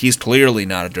 Like, he's clearly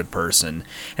not a good person,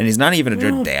 and he's not even a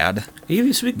good dad.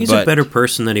 He's a But- better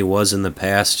person than he was in the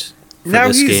past. For Now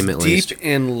this he's game, at deep least.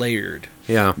 and layered.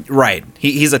 Yeah. Right.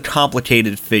 He's a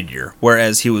complicated figure,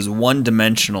 whereas he was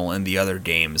one-dimensional in the other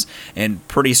games, and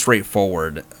pretty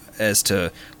straightforward as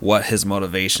to what his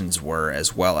motivations were,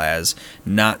 as well as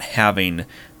not having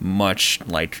much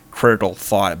like critical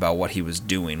thought about what he was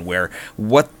doing. Where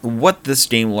what this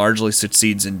game largely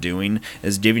succeeds in doing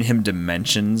is giving him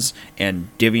dimensions and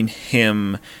giving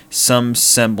him some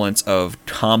semblance of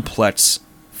complex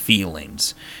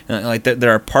feelings. Like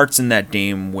there are parts in that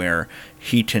game where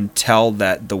he can tell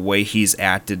that the way he's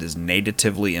acted is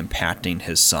negatively impacting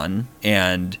his son,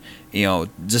 and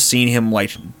just seeing him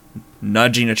like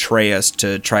nudging Atreus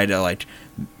to try to like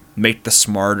make the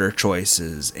smarter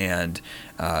choices and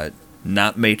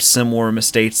not make similar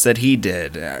mistakes that he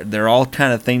did. They're all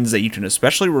kind of things that you can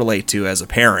especially relate to as a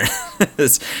parent,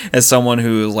 as someone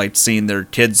who like seeing their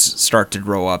kids start to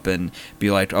grow up and be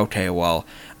like, okay, well,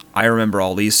 I remember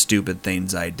all these stupid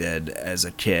things I did as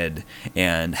a kid,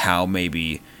 and how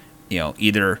maybe,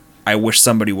 either I wish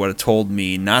somebody would have told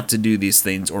me not to do these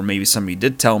things, or maybe somebody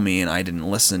did tell me and I didn't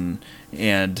listen.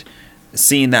 And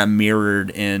seeing that mirrored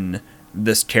in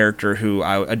this character who,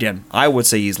 I would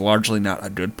say he's largely not a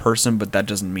good person, but that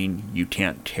doesn't mean you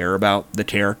can't care about the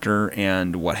character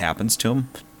and what happens to him.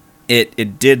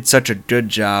 It did such a good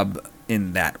job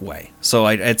in that way. So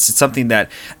it's something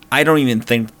that I don't even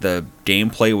think the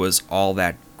gameplay was all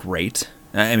that great.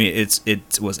 I mean,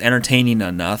 it was entertaining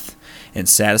enough and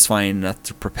satisfying enough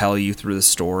to propel you through the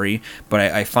story, but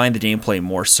I find the gameplay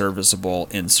more serviceable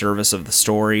in service of the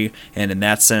story, and in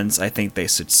that sense, I think they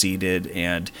succeeded,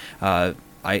 and I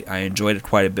enjoyed it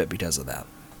quite a bit because of that.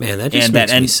 Man, that just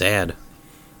makes me sad.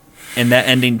 And that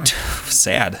ending,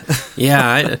 sad.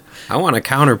 Yeah, I want to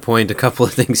counterpoint a couple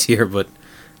of things here, but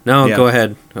no, Yeah. Go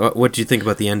ahead. What do you think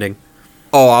about the ending?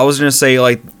 Oh, I was gonna say,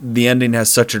 like, the ending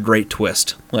has such a great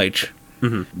twist. Like,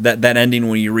 that ending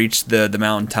when you reach the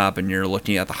mountaintop and you're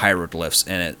looking at the hieroglyphs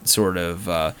and it sort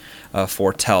of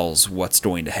foretells what's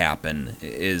going to happen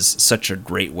is such a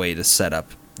great way to set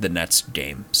up the next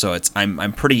game. So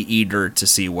I'm pretty eager to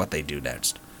see what they do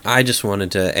next. I just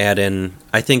wanted to add in,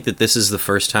 I think that this is the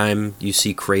first time you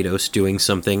see Kratos doing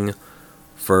something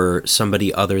for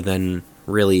somebody other than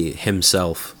really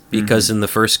himself. Because in the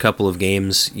first couple of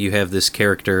games, you have this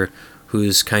character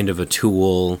who's kind of a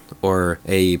tool or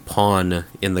a pawn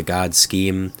in the god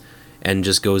scheme and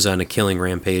just goes on a killing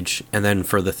rampage. And then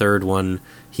for the third one,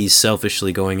 he's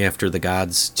selfishly going after the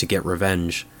gods to get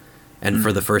revenge. And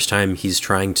for the first time, he's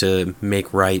trying to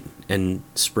make right and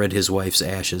spread his wife's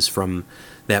ashes from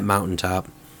that mountaintop.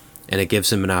 And it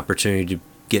gives him an opportunity to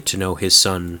get to know his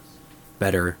son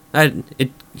better.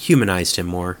 It humanized him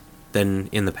more than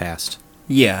in the past.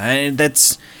 Yeah, and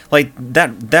that's like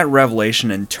that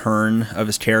revelation and turn of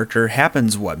his character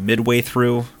happens midway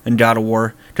through in God of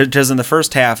War, because in the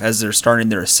first half, as they're starting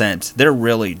their ascent, they're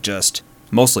really just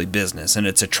mostly business, and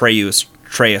it's Atreus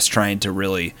trying to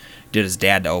really get his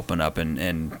dad to open up,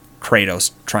 and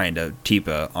Kratos trying to keep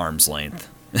a arm's length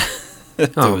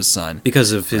to his son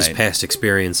because of his past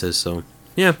experiences. So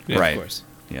yeah, right, of course.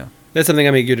 Yeah, That's something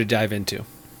I'm eager to dive into.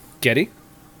 Getty,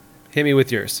 hit me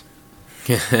with yours.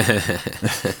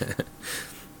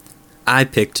 I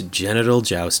picked genital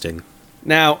jousting.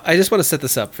 Now, I just want to set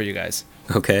this up for you guys.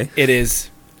 Okay. It is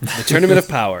the Tournament of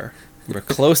Power. We're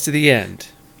close to the end.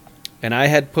 And I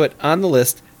had put on the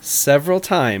list several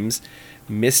times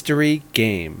mystery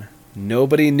game.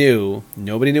 Nobody knew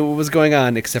what was going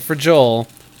on except for Joel.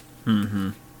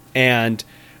 mm-hmm. And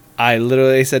I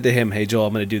literally said to him, "Hey Joel,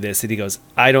 I'm going to do this." And he goes,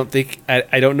 I don't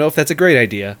know if that's a great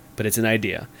idea, but it's an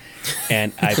idea.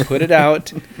 And I put it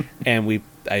out, and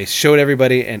I showed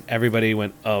everybody, and everybody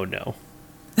went, "Oh no.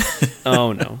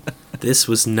 Oh no." This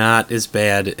was not as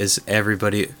bad as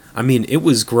everybody. I mean, it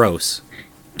was gross.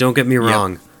 Don't get me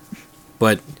wrong.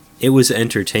 But it was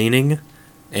entertaining,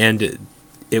 and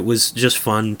it was just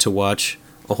fun to watch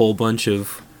a whole bunch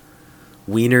of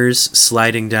wieners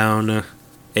sliding down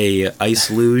a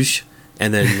ice luge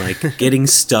and then like getting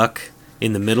stuck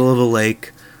in the middle of a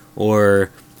lake, or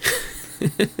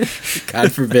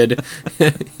God forbid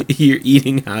you're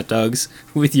eating hot dogs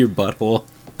with your butthole.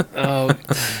 Oh,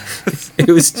 It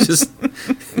was just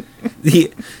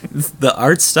the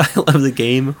art style of the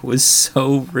game was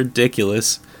so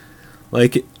ridiculous.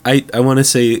 Like I want to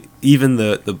say even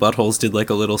the buttholes did like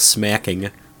a little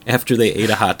smacking after they ate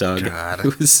a hot dog. God.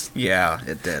 It was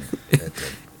It did. It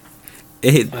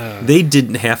did. they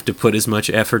didn't have to put as much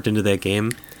effort into that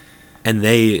game, and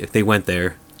they went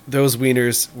there. those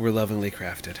wieners were lovingly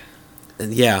crafted.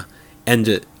 And yeah,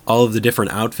 and all of the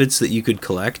different outfits that you could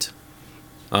collect.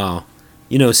 Oh,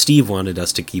 Steve wanted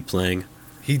us to keep playing.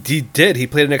 He did. He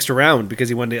played an extra round because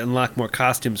he wanted to unlock more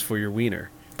costumes for your wiener.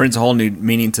 Brings a whole new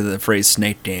meaning to the phrase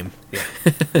snake game.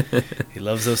 He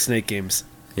loves those snake games.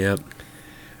 Yep.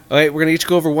 All right, we're going to each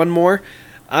go over one more.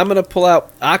 I'm going to pull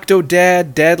out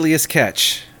Octodad Dadliest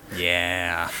Catch.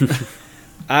 Yeah.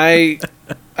 I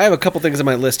have a couple things on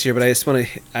my list here, but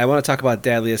I want to talk about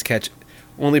Dadliest Catch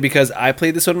only because I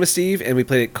played this one with Steve, and we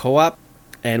played it co-op,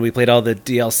 and we played all the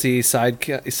DLC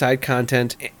side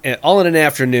content all in an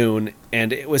afternoon,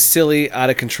 and it was silly, out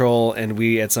of control, and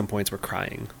we at some points were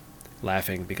crying,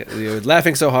 laughing because we were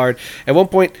laughing so hard. At one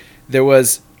point,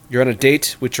 you're on a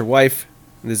date with your wife.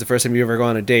 And this is the first time you ever go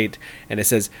on a date, and it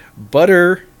says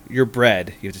butter your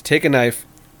bread. You have to take a knife,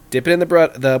 dip it in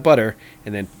the butter,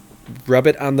 and then rub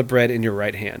it on the bread in your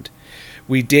right hand.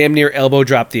 We damn near elbow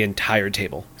dropped the entire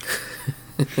table.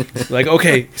 Like,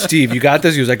 okay, Steve, you got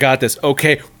this? He was like, I got this.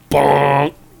 Okay,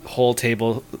 bong! Whole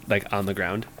table, like, on the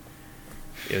ground.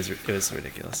 It was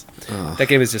ridiculous. Ugh. That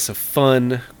game is just a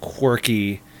fun,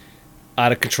 quirky,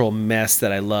 out-of-control mess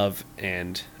that I love,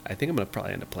 and I think I'm going to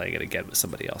probably end up playing it again with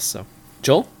somebody else. So,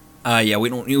 Joel? Yeah, we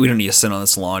don't need to sit on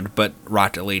this long, but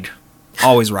Rocket League.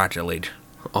 Always Rocket League.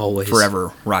 Always.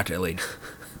 Forever Rocket League.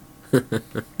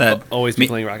 That Always be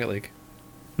playing Rocket League.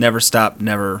 never stop,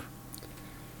 never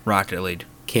Rocket League.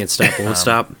 Can't stop, won't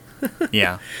stop.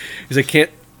 Yeah. He's like,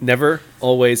 can't, never,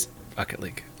 always, Rocket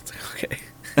League. It's like,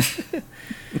 okay.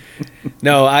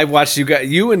 No, I watched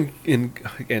you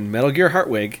in Metal Gear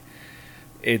Heartwig.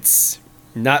 It's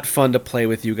not fun to play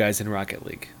with you guys in Rocket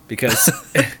League because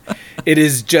it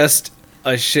is just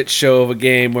a shit show of a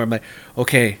game where I'm like,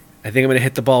 okay, I think I'm going to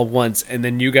hit the ball once, and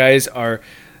then you guys are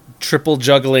triple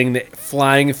juggling,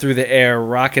 flying through the air,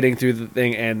 rocketing through the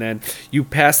thing, and then you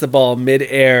pass the ball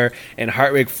mid-air, and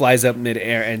Hartwig flies up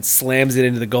mid-air and slams it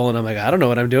into the goal, and I'm like, I don't know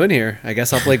what I'm doing here. I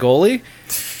guess I'll play goalie?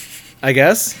 I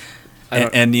guess?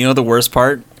 And you know the worst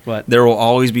part? What? There will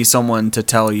always be someone to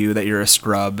tell you that you're a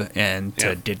scrub and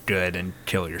to get good and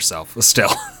kill yourself still.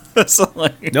 So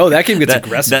like, No, that game gets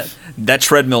aggressive. That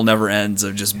treadmill never ends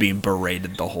of just being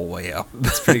berated the whole way up.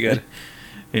 That's pretty good.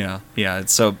 Yeah.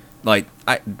 It's so like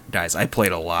I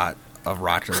played a lot of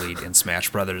Rocket League and Smash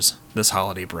Brothers this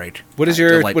holiday break. What is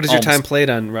your time played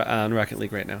on Rocket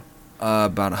League right now?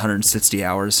 About 160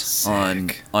 hours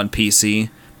Sick. on PC.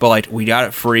 But like we got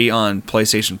it free on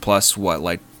PlayStation Plus. What,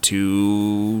 like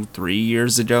 2-3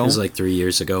 years ago? It was like 3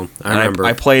 years ago. I And remember.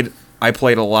 I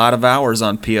played a lot of hours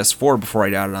on PS4 before I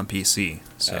got it on PC.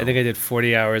 So. I think I did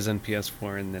 40 hours on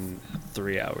PS4 and then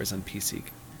 3 hours on PC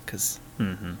because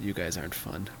you guys aren't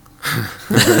fun.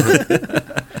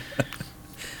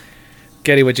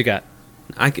 Getty, what you got?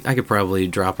 I could probably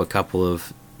drop a couple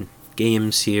of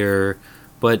games here,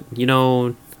 but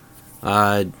getting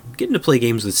to play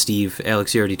games with Steve.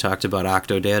 Alex, you already talked about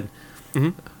Octodad.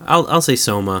 Mhm. I'll say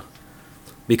Soma,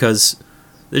 because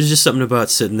there's just something about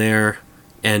sitting there,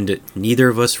 and neither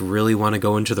of us really want to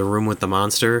go into the room with the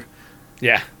monster,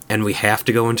 Yeah, and we have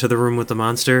to go into the room with the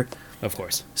monster. of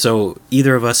course. So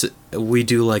either of us, we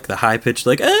do like the high pitch,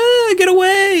 like get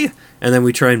away, and then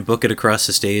we try and book it across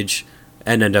the stage,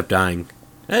 and end up dying.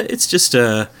 It's just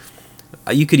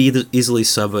you could easily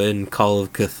sub in Call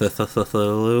of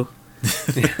Cthulhu,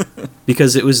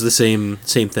 because it was the same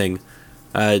thing.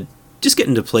 Just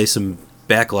getting to play some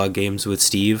backlog games with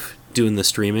Steve, doing the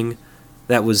streaming,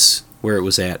 that was where it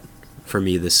was at for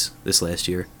me this last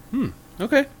year.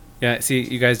 Okay. Yeah, see,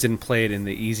 you guys didn't play it in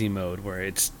the easy mode where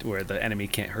the enemy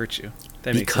can't hurt you.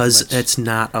 That makes Because it much... it's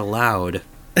not allowed.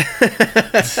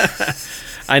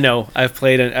 I know. I've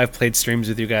played streams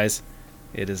with you guys.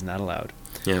 It is not allowed.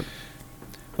 Yeah.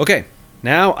 Okay,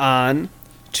 now on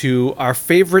to our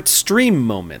favorite stream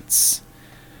moments.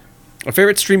 Our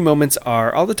favorite stream moments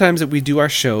are all the times that we do our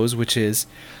shows, which is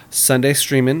Sunday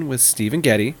streaming with Steve and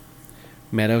Getty,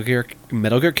 Metal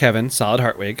Gear Kevin, Solid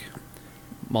Heartwig,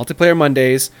 Multiplayer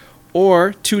Mondays,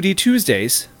 or 2D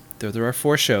Tuesdays. There are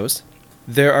 4 shows.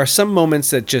 There are some moments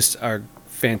that just are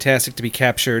fantastic to be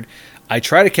captured. I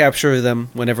try to capture them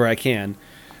whenever I can,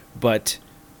 but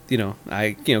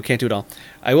I can't do it all.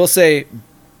 I will say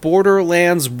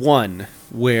Borderlands 1,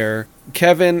 where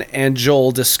Kevin and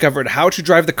Joel discovered how to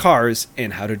drive the cars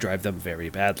and how to drive them very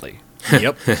badly.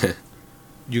 Yep.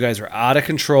 You guys are out of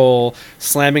control,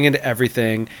 slamming into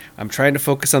everything. I'm trying to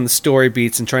focus on the story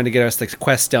beats and trying to get us the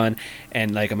quest done.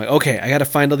 And I'm like, okay, I got to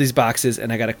find all these boxes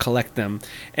and I got to collect them.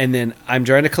 And then I'm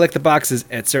trying to collect the boxes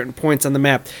at certain points on the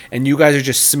map, and you guys are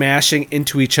just smashing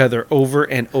into each other over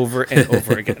and over and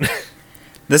over again.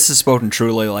 This is spoken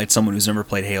truly like someone who's never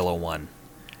played Halo 1.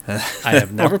 I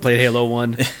have never played Halo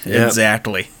 1. Yep.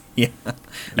 Exactly. Yeah.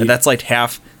 And that's like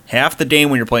half the day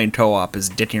when you're playing co-op is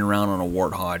dicking around on a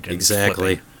warthog. And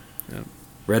Exactly. Yep.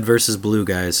 Red versus blue,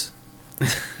 guys.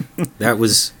 That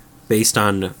was based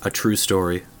on a true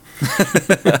story.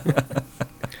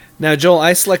 Now, Joel,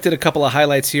 I selected a couple of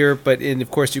highlights here, and of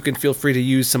course you can feel free to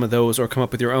use some of those or come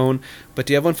up with your own. But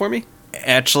do you have one for me?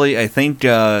 Actually, I think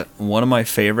one of my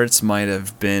favorites might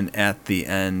have been at the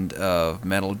end of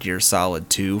Metal Gear Solid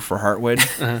 2 for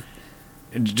Heartwood.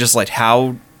 Just like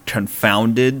how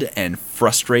confounded and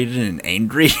frustrated and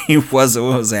angry he was at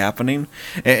what was happening,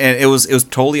 and it was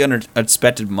totally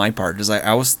unexpected on my part, because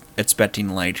I was expecting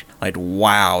like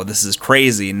wow, this is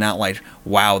crazy, and not like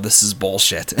wow, this is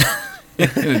bullshit.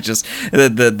 It was just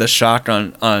the shock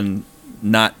on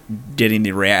not getting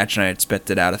the reaction I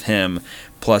expected out of him,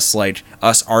 plus like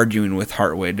us arguing with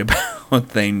Heartwood about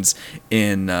things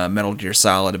in Metal Gear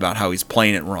Solid about how he's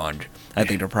playing it wrong. I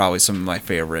think they're probably some of my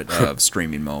favorite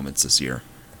streaming moments this year.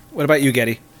 What about you,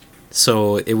 Getty?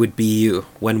 So it would be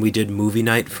when we did movie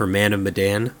night for Man of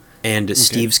Medan, and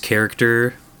Steve's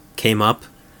character came up,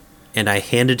 and I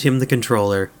handed him the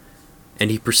controller, and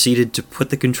he proceeded to put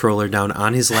the controller down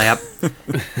on his lap,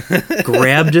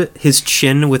 grabbed his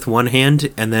chin with one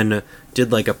hand, and then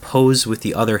did like a pose with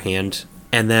the other hand,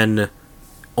 and then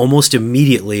almost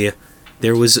immediately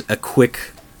there was a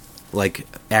quick like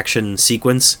action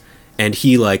sequence, and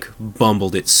he like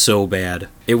bumbled it so bad.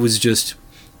 It was just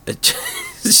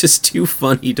it's just too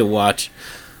funny to watch.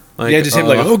 Like, Yeah, just him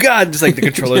like, oh god, just like the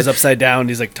controller's upside down.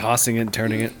 He's like tossing it and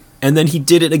turning it. And then he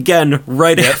did it again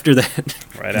right after that.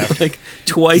 Right after. Like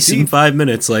twice in 5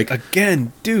 minutes. Like,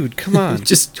 Again, dude, come on.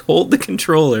 just hold the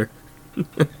controller.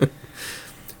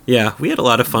 Yeah, we had a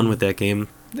lot of fun with that game.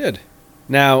 Did.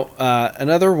 Now,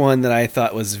 another one that I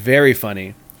thought was very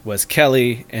funny was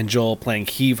Kelly and Joel playing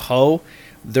Heave Ho.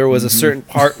 There was a certain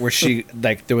part where she,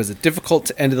 like, there was a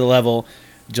difficult end of the level.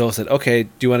 Joel said, okay, do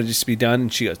you want to just be done?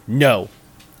 And she goes, no,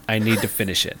 I need to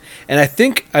finish it. And I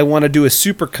think I want to do a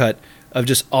supercut of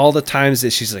just all the times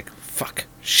that she's like, fuck,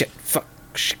 shit, fuck,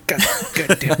 shit,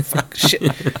 goddamn, fuck, shit.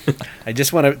 I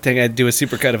just want to think I'd do a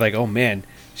supercut of like, oh man,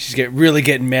 she's really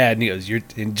getting mad. And he goes,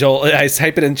 and Joel, I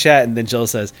type it in chat, and then Joel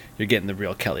says, you're getting the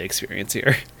real Kelly experience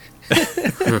here.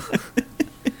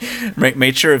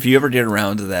 Make sure if you ever get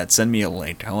around to that, send me a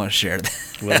link. I want to share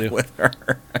that Will do. with her.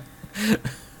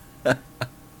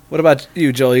 What about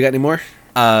you, Joel? You got any more?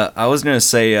 I was going to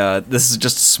say, this is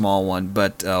just a small one,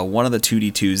 but one of the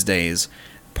 2D Tuesdays,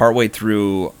 partway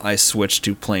through, I switched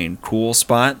to playing Cool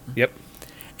Spot. Yep.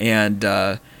 And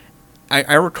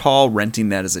I recall renting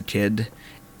that as a kid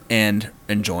and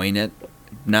enjoying it,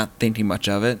 not thinking much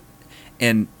of it.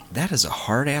 And that is a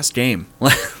hard-ass game.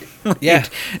 Yeah.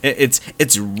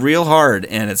 It's real hard,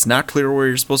 and it's not clear where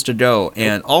you're supposed to go.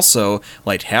 And also,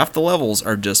 like, half the levels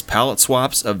are just palette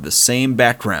swaps of the same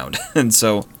background. And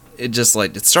so it just,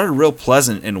 like, it started real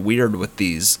pleasant and weird with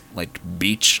these, like,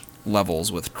 beach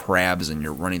levels with crabs, and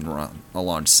you're running around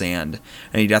along sand.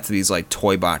 And you got to these, like,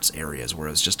 toy box areas where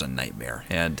it was just a nightmare.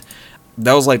 And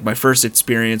that was, like, my first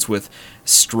experience with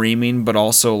streaming, but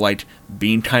also, like,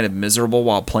 being kind of miserable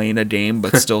while playing a game,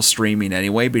 but still streaming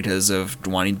anyway because of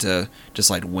wanting to just,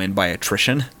 like, win by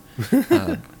attrition.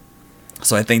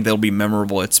 So I think there'll be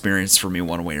memorable experience for me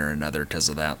one way or another because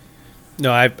of that.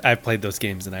 No, I've played those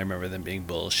games, and I remember them being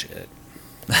bullshit.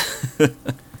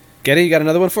 Getty, you got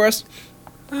another one for us?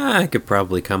 I could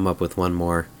probably come up with one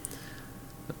more.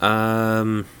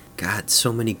 God,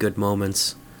 so many good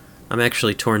moments. I'm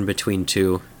actually torn between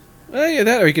two. Yeah,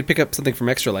 that, or you could pick up something from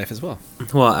Extra Life as well.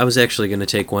 Well, I was actually going to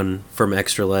take one from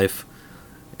Extra Life,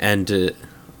 and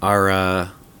our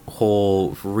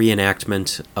whole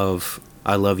reenactment of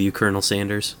I Love You, Colonel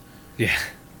Sanders. Yeah.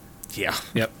 Yeah.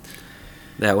 Yep.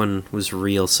 That one was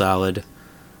real solid.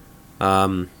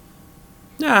 What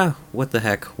the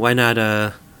heck? Why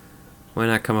not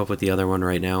come up with the other one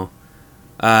right now?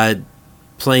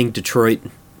 Playing Detroit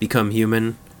Become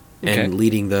Human and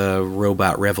leading the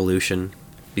robot revolution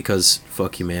because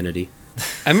fuck humanity.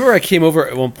 I remember I came over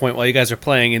at one point while you guys were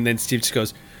playing, and then Steve just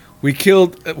goes, "We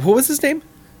killed." What was his name?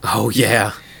 Oh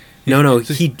yeah. No,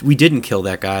 we didn't kill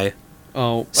that guy.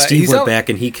 Oh, Steve went back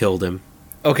and he killed him.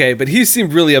 Okay, but he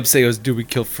seemed really upset. He goes, "Dude, we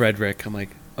killed Frederick." I'm like,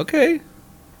 okay,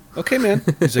 man.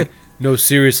 He's like, "No,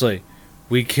 seriously,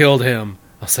 we killed him."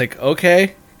 I was like,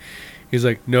 okay. He's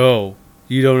like, "No,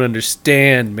 you don't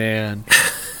understand, man.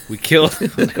 We killed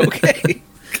him." I'm like, okay,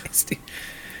 Steve.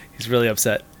 He's really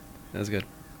upset. That was good.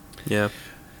 Yeah.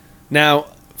 Now,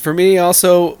 for me,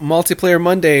 also, multiplayer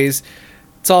Mondays,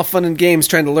 it's all fun and games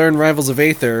trying to learn Rivals of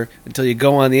Aether until you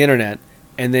go on the internet,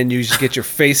 and then you just get your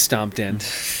face stomped in.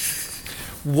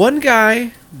 One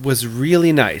guy was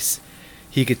really nice.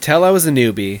 He could tell I was a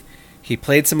newbie. He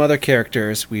played some other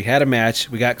characters. We had a match.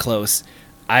 We got close.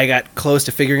 I got close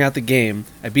to figuring out the game.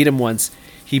 I beat him once.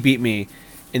 He beat me.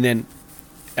 And then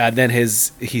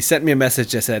he sent me a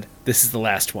message that said, "This is the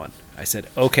last one." I said,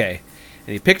 okay.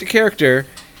 And he picked a character,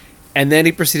 and then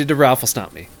he proceeded to raffle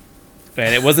stomp me.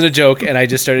 And it wasn't a joke, and I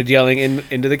just started yelling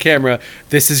into the camera,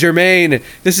 "This is your main!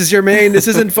 This is your main! This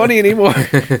isn't funny anymore!"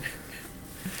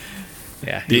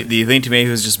 Yeah. Do you think maybe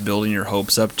he was just building your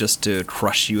hopes up just to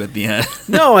crush you at the end?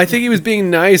 No, I think he was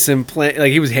being nice and like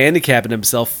he was handicapping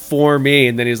himself for me,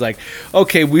 and then he was like,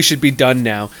 "Okay, we should be done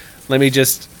now. Let me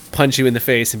just punch you in the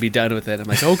face and be done with it." I'm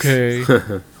like, "Okay."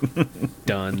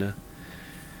 Done.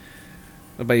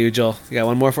 What about you, Joel? You got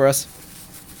one more for us?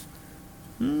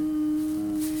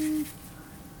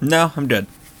 No, I'm good.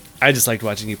 I just liked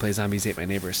watching you play Zombies Ate My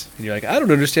Neighbors. And you're like, "I don't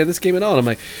understand this game at all." And I'm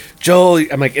like, "Joel,"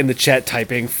 I'm like in the chat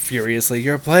typing furiously,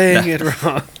 "You're playing it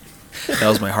wrong." That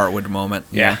was my Heartwood moment.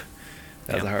 Yeah.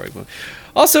 That was a Hartwig moment.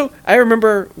 Also, I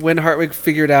remember when Hartwig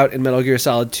figured out in Metal Gear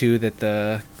Solid 2 that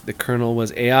the Colonel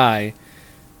was AI,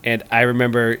 and I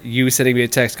remember you sending me a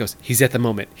text, goes, "He's at the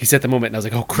moment. He's at the moment." And I was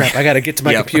like, "Oh, crap, I got to get to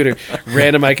my computer."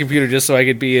 Ran to my computer just so I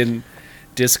could be in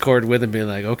Discord with him, being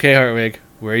like, "Okay, Hartwig,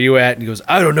 where are you at?" And he goes,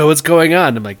 "I don't know what's going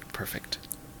on." I'm like, perfect.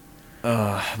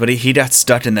 But he got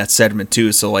stuck in that segment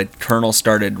too, so like Colonel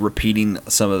started repeating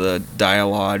some of the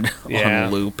dialogue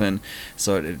on loop, and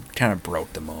so it kind of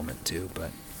broke the moment too.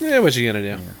 But yeah, what you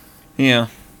gonna do? Yeah.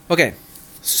 Okay,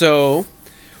 so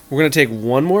we're gonna take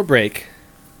one more break.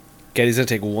 Getty's gonna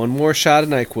take one more shot of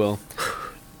NyQuil.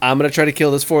 I'm gonna try to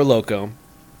kill this Four Loko,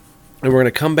 and we're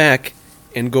gonna come back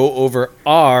and go over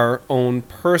our own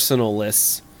personal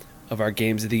lists of our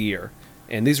games of the year.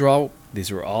 And these were all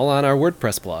on our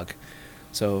WordPress blog.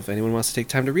 So if anyone wants to take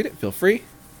time to read it, feel free.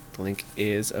 The link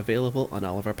is available on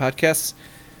all of our podcasts.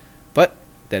 But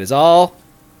that is all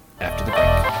after the break.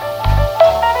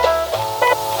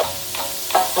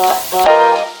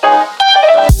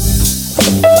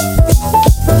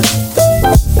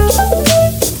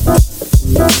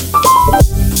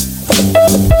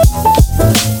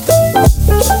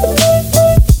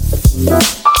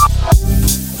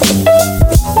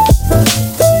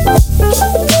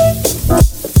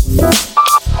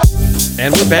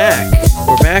 And we're back.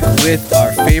 We're back with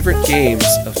our favorite games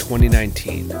of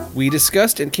 2019. We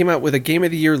discussed and came out with a Game of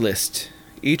the Year list,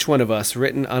 each one of us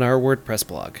written on our WordPress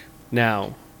blog.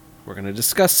 Now, we're going to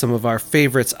discuss some of our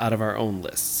favorites out of our own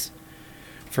lists.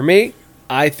 For me,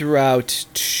 I threw out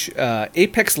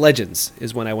Apex Legends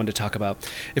is one I wanted to talk about.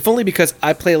 If only because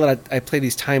I play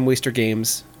these time waster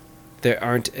games.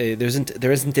 There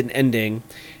isn't an ending.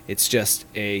 It's just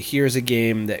here's a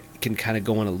game that can kind of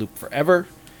go on a loop forever.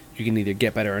 You can either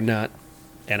get better or not.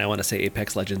 And I want to say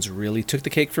Apex Legends really took the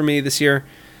cake for me this year.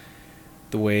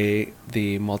 The way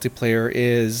the multiplayer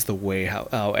is, the way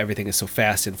how everything is so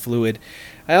fast and fluid.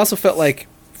 I also felt like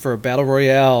for a Battle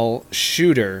Royale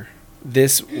shooter,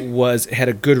 this had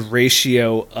a good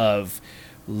ratio of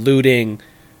looting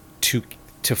to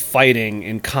fighting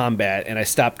in combat, and I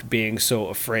stopped being so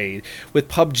afraid. With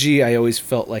PUBG, I always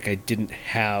felt like I didn't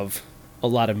have a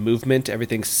lot of movement.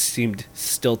 Everything seemed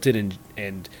stilted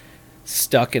and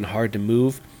stuck and hard to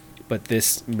move. But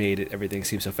this made everything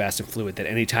seem so fast and fluid that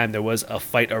anytime there was a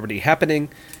fight already happening,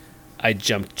 I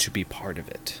jumped to be part of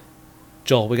it.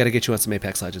 Joel, we got to get you on some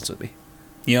Apex Legends with me.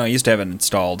 I used to have it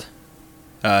installed.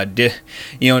 Give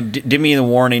me the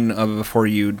warning before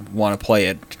you'd want to play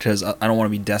it, because I don't want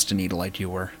to be Destiny like you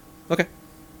were. Okay.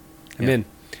 I'm in.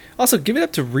 Also, give it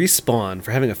up to Respawn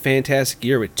for having a fantastic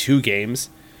year with 2 games,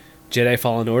 Jedi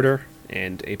Fallen Order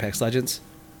and Apex Legends.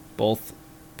 Both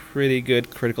pretty good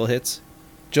critical hits.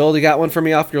 Joel, you got one for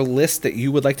me off your list that you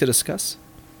would like to discuss?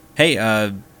 Hey,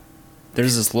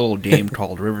 there's this little game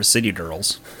called River City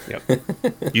Girls. Yep.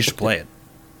 You should play it.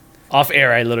 Off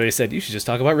air, I literally said, you should just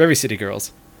talk about River City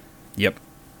Girls. Yep.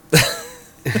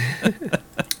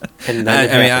 And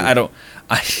I don't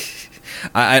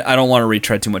want to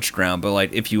retread too much ground, but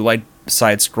like if you like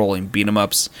side-scrolling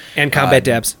beat-em-ups And combat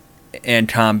dabs.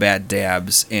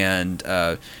 and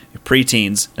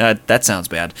preteens, that sounds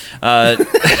bad.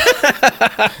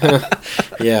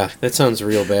 Yeah, that sounds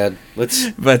real bad.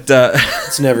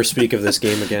 Let's never speak of this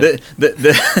game again.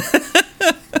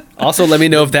 Also, let me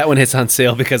know if that one hits on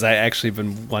sale, because I actually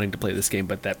been wanting to play this game,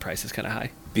 but that price is kind of high.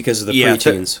 Because of the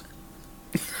preteens.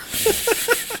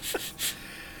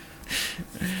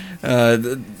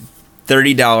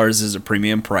 $30 is a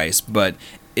premium price, but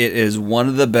it is one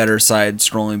of the better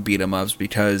side-scrolling beat-em-ups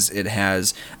because it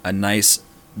has a nice,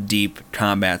 deep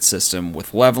combat system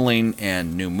with leveling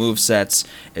and new movesets.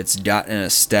 It's got an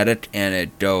aesthetic, and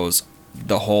it goes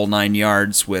the whole 9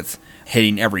 yards with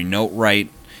hitting every note right,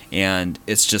 and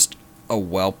it's just a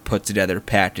well-put-together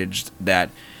package that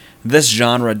this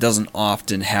genre doesn't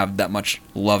often have that much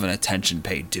love and attention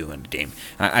paid to in a game.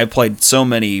 I played so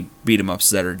many beat-em-ups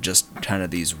that are just kind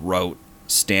of these rote,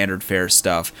 standard fare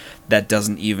stuff that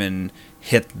doesn't even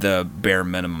hit the bare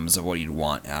minimums of what you'd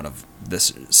want out of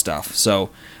this stuff. So,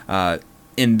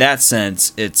 in that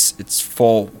sense, it's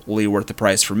fully worth the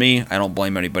price for me. I don't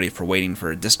blame anybody for waiting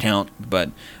for a discount, but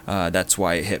that's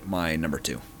why it hit my number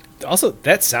 2. Also,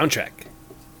 that soundtrack.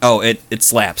 Oh, it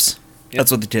slaps. Yep.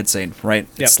 That's what the kid's saying, right?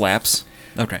 It Yep. slaps.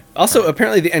 Okay. Also,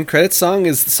 apparently the end credits song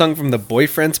is sung from the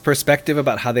boyfriend's perspective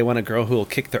about how they want a girl who will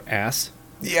kick their ass.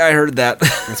 Yeah, I heard that.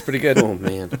 That's pretty good. Oh,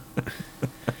 man.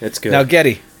 That's good. Now,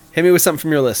 Getty, hit me with something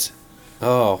from your list.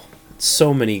 Oh,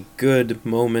 so many good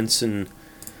moments in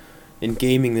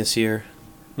gaming this year.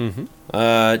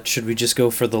 Mm-hmm. Should we just go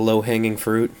for the low-hanging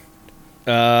fruit?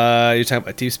 You're talking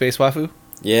about Deep Space Wafu?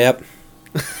 Yep.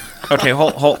 Okay,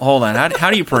 hold on.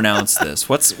 How do you pronounce this?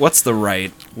 What's the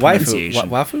right pronunciation?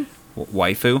 Wafu?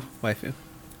 Waifu? Waifu.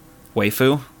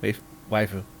 Waifu?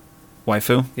 Waifu.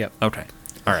 Waifu? Yep. Okay.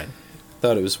 All right.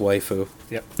 Thought it was waifu.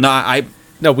 Yep. No,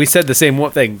 No, we said the same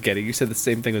one thing, Getty. You said the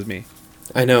same thing as me.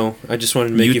 I know. I just wanted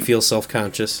to make you feel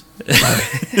self-conscious.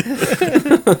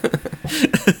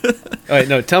 All right,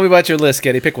 no, tell me about your list,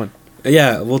 Getty. Pick one.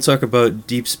 Yeah, we'll talk about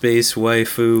Deep Space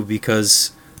Waifu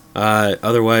because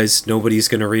otherwise nobody's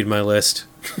going to read my list.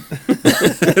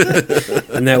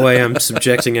 And that way I'm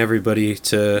subjecting everybody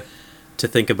to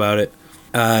think about it.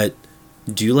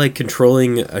 Do you like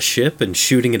controlling a ship and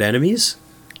shooting at enemies?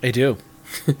 I do.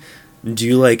 Do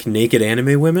you like naked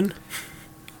anime women?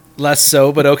 Less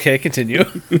so, but okay, continue.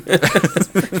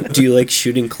 Do you like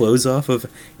shooting clothes off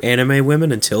of anime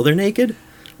women until they're naked?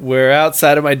 We're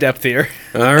outside of my depth here.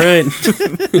 All right.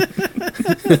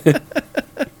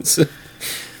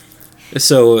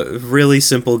 So, really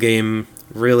simple game,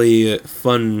 really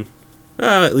fun,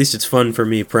 at least it's fun for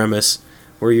me, premise,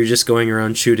 where you're just going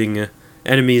around shooting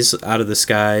enemies out of the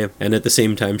sky and at the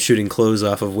same time shooting clothes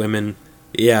off of women.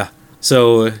 Yeah,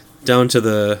 so down to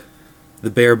the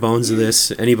bare bones of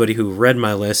this, anybody who read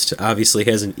my list obviously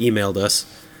hasn't emailed us,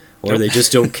 or they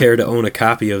just don't care to own a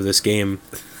copy of this game,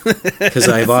 because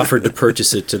I've offered to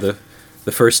purchase it to the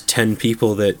first 10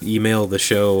 people that email the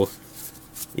show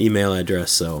email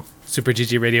address, so...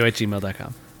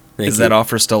 superggradio@gmail.com. Is that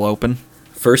offer still open?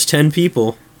 First 10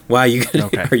 people. Wow, you gonna,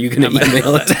 Okay. are you going to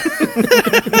email it?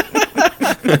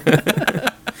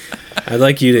 I'd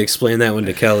like you to explain that one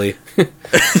to Kelly.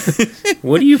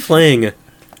 What are you playing?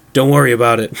 Don't worry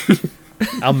about it.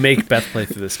 I'll make Beth play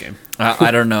through this game.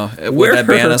 I don't know. Wear Would that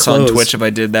ban her us on clothes. Twitch if I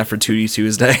did that for 2D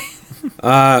Tuesday?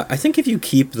 I think if you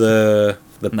keep the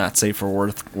Not safe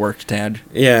for work tag.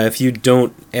 yeah, if you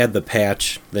don't add the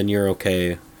patch, then you're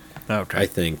okay. Okay. I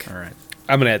think. All right.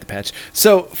 I'm going to add the patch.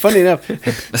 So, funny enough,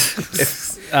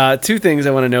 two things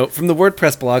I want to note. From the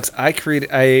WordPress blogs,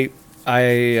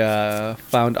 I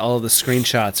found all of the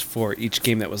screenshots for each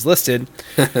game that was listed.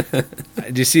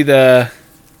 Did you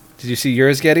see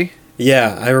yours, Getty?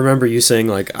 Yeah, I remember you saying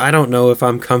like, I don't know if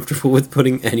I'm comfortable with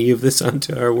putting any of this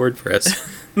onto our WordPress.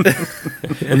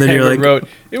 And then you're like, wrote,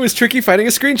 it was tricky finding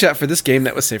a screenshot for this game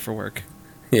that was safe for work.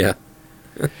 yeah.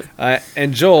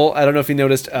 And Joel, I don't know if you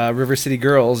noticed, River City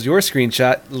Girls, your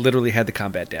screenshot literally had the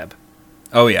combat dab.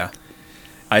 Oh yeah,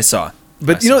 I saw.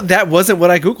 But that wasn't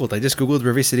what I Googled. I just Googled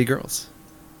River City Girls.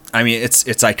 I mean, it's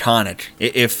iconic.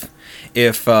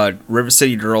 If River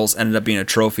City Girls ended up being a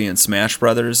trophy in Smash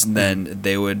Brothers, then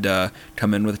they would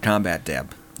come in with a combat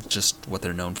dab. It's just what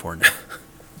they're known for now.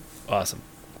 Awesome.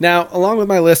 Now, along with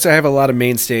my list, I have a lot of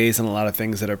mainstays and a lot of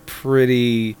things that are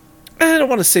pretty, I don't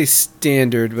want to say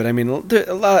standard, but I mean,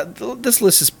 this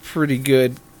list is pretty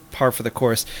good, par for the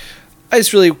course. I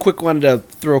just really quick wanted to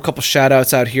throw a couple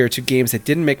shout-outs out here to games that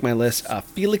didn't make my list.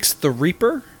 Felix the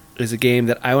Reaper is a game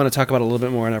that I want to talk about a little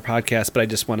bit more in our podcast, but I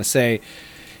just want to say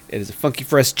it is a Funky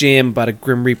Fresh jam about a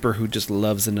Grim Reaper who just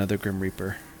loves another Grim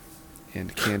Reaper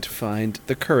and can't find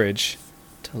the courage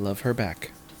to love her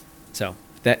back. So,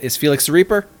 that is Felix the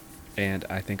Reaper, and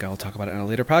I think I'll talk about it on a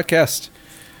later podcast.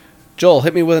 Joel,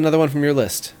 hit me with another one from your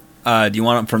list. Do you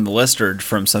want it from the list or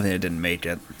from something that didn't make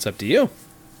it? It's up to you.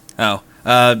 Oh,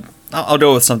 I'll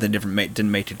go with something different. Didn't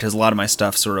make it because a lot of my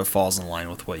stuff sort of falls in line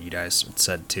with what you guys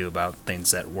said too about things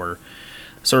that were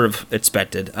sort of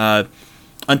expected.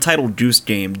 Untitled Goose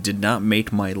Game did not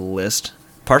make my list,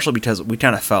 partially because we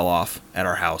kind of fell off at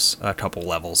our house a couple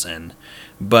levels in.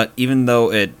 But even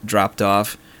though it dropped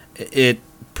off, it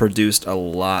produced a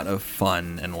lot of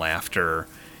fun and laughter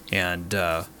and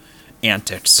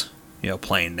antics.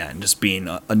 Playing that and just being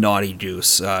a naughty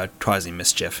goose, causing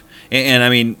mischief. And I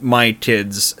mean, my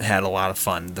kids had a lot of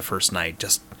fun the first night,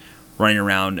 just running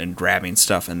around and grabbing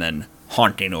stuff and then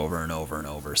haunting over and over and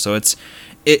over. So it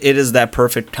is that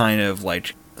perfect kind of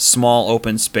like small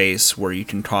open space where you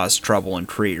can cause trouble and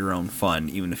create your own fun,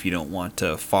 even if you don't want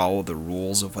to follow the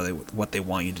rules of what they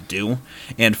want you to do.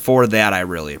 And for that, I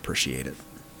really appreciate it.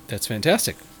 That's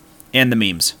fantastic. And the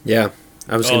memes. Yeah.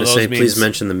 I was going to say, memes. please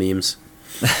mention the memes.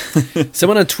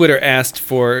 Someone on Twitter asked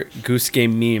for Goose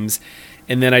Game memes,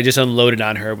 and then I just unloaded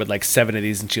on her with like 7 of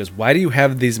these, and she goes, "Why do you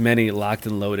have these many locked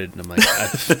and loaded?" And I'm like,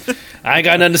 I ain't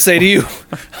got nothing to say to you.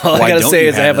 All I gotta say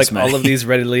is I have like all of these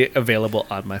readily available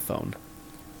on my phone.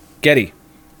 Getty.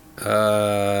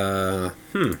 I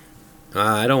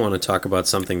don't want to talk about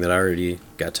something that already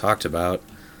got talked about.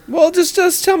 Well,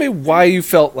 just tell me why you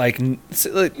felt like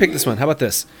pick this one. How about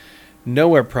this?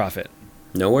 Nowhere Prophet.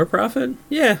 Nowhere Prophet?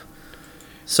 Yeah.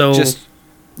 So Just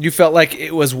you felt like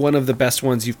it was one of the best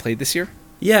ones you've played this year?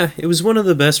 yeah, it was one of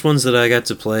the best ones that I got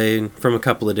to play from a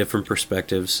couple of different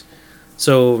perspectives.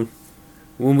 So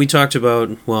when we talked about,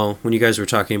 when you guys were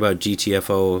talking about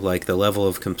GTFO, like the level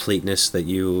of completeness that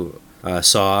you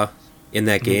saw in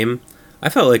that game, I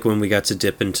felt like when we got to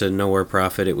dip into Nowhere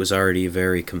Prophet, it was already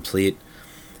very complete,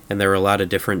 and there were a lot of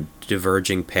different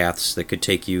diverging paths that could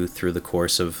take you through the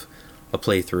course of a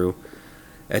playthrough.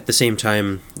 At the same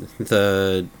time,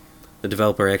 the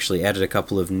developer actually added a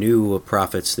couple of new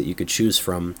prophets that you could choose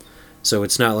from, so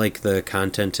it's not like the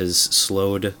content is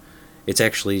slowed. It's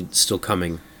actually still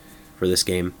coming for this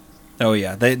game. Oh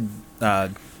yeah,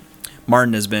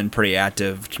 Martin has been pretty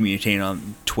active communicating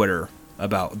on Twitter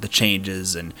about the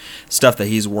changes and stuff that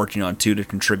he's working on too to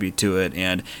contribute to it,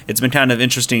 and it's been kind of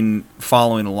interesting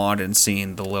following along and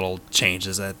seeing the little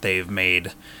changes that they've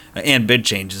made and big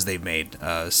changes they've made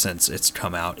since it's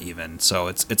come out even. So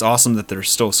it's awesome that they're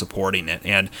still supporting it,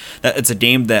 and that it's a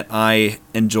game that I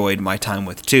enjoyed my time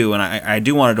with too, and I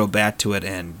do want to go back to it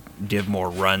and give more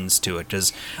runs to it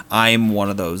because I'm one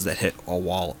of those that hit a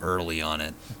wall early on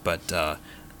it, but the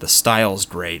style's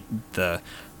great.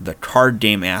 The card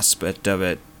game aspect of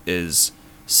it is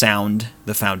sound.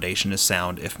 The foundation is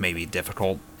sound, if maybe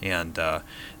difficult, and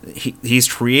he's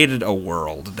created a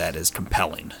world that is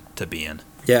compelling to be in.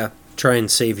 Yeah, try and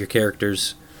save your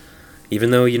characters, even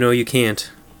though you know you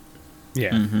can't.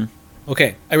 Yeah. Mm-hmm.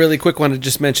 Okay, I really quick want to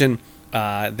just mention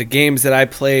the games that I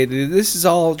played. This is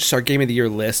all just our Game of the Year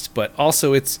list, but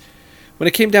also it's when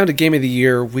it came down to Game of the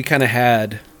Year, we kind of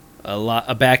had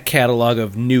a back catalog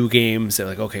of new games. They're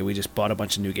like, okay, we just bought a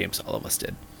bunch of new games. All of us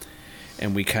did.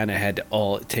 And we kind of had to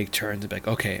all take turns and be like,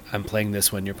 okay, I'm playing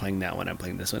this one, you're playing that one, I'm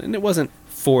playing this one. And it wasn't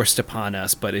forced upon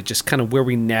us, but it just kind of where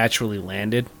we naturally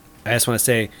landed. I just want to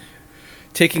say,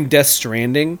 taking Death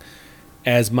Stranding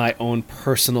as my own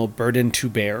personal burden to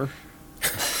bear.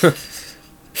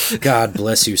 God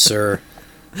bless you, sir.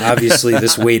 Obviously,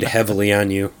 this weighed heavily on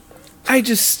you.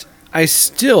 I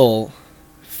still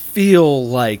feel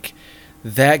like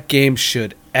that game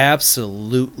should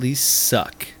absolutely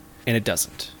suck. And it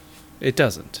doesn't. It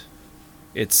doesn't.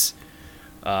 It's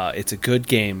a good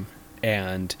game,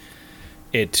 and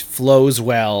it flows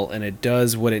well, and it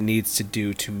does what it needs to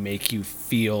do to make you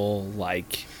feel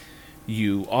like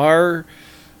you are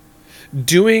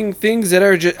doing things that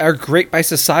are great by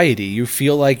society. You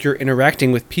feel like you're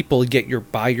interacting with people, yet you're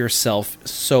by yourself,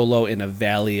 solo in a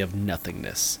valley of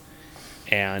nothingness.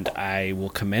 And I will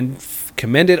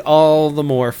commend it all the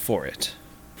more for it.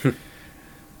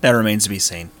 That remains to be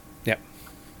seen.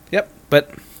 Yep. But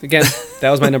again, that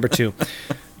was my number 2.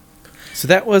 So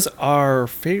that was our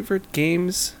favorite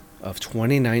games of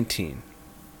 2019.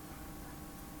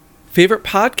 Favorite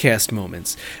podcast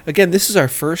moments. Again, this is our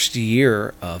first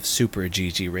year of Super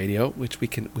GG Radio, which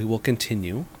we will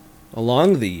continue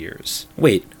along the years.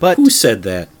 Wait, but who said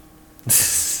that?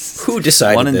 Who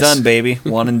decided One and this? done, baby.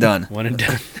 One and done. One and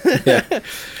done.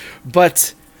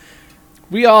 But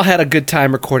we all had a good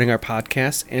time recording our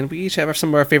podcast, and we each have some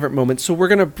of our favorite moments. So we're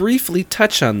going to briefly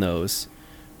touch on those,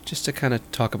 just to kind of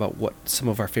talk about what some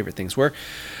of our favorite things were.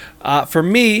 For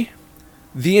me,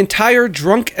 the entire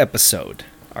drunk episode,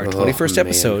 our 21st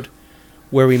episode,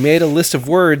 where we made a list of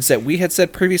words that we had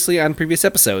said previously on previous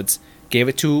episodes, gave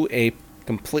it to a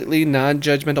completely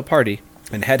non-judgmental party,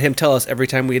 and had him tell us every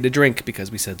time we had to drink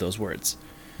because we said those words.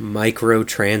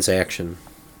 Microtransaction.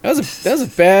 That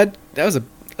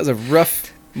was a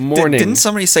rough morning. Didn't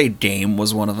somebody say Dame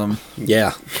was one of them?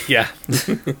 Yeah, Yeah.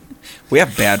 We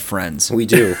have bad friends. we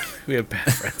do. We have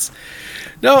bad friends.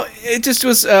 No, it just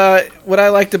was. What I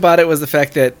liked about it was the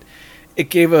fact that it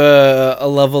gave a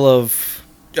level of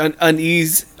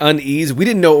unease. We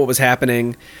didn't know what was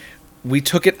happening. We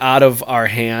took it out of our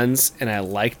hands, and I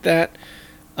liked that.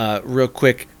 Real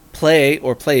quick, playing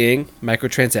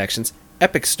microtransactions,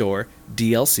 Epic Store,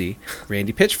 DLC,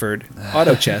 Randy Pitchford,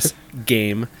 Auto Chess,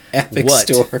 game, Epic what?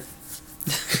 Store.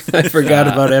 I forgot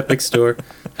about Epic Store.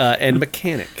 And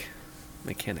mechanics.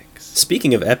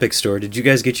 Speaking of Epic Store, did you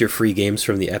guys get your free games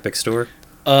from the Epic Store?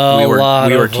 We were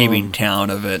of keeping them. count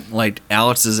of it. Like,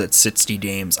 Alex is at 60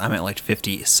 games. I'm at like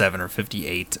 57 or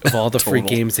 58. Of all the free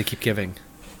total. games they keep giving.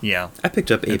 Yeah. I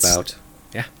picked up Ape It's- Out.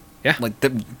 Yeah. Like,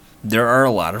 there are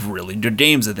a lot of really good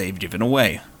games that they've given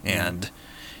away. And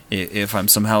if I'm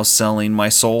somehow selling my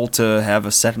soul to have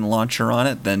a second launcher on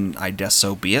it, then I guess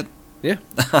so be it. Yeah.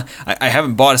 I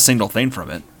haven't bought a single thing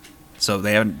from it. So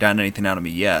they haven't done anything out of me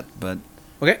yet, but...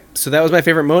 Okay, so that was my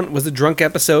favorite moment, was the drunk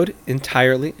episode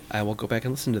entirely. I will go back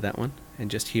and listen to that one and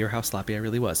just hear how sloppy I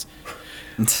really was.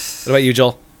 What about you,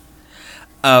 Joel?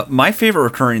 My favorite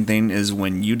recurring thing is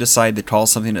when you decide to call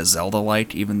something a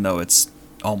Zelda-like, even though it's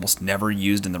almost never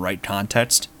used in the right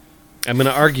context. I'm going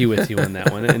to argue with you on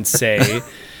that one and say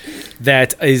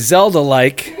that a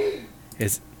Zelda-like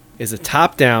is a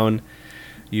top-down.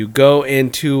 You go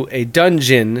into a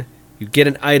dungeon, you get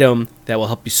an item that will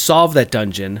help you solve that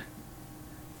dungeon,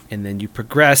 and then you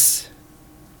progress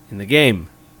in the game.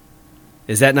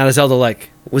 Is that not a Zelda-like?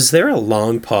 Was there a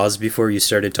long pause before you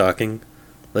started talking?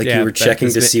 Like Yeah, you were that checking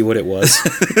has to been- see what it was?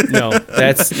 No,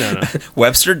 that's... No.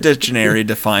 Webster Dictionary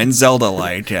defines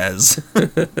Zelda-like as...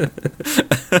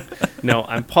 No,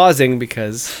 I'm pausing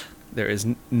because there is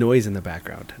noise in the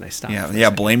background, and I stopped. for a Yeah,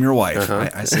 second. blame your wife. Uh-huh.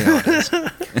 I see how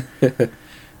it is.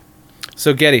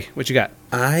 So, Getty, what you got?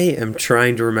 I am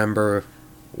trying to remember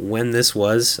when this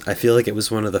was. I feel like it was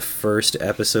one of the first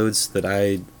episodes that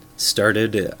I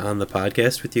started on the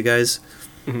podcast with you guys.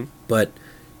 Mhm. But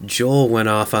Joel went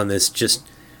off on this just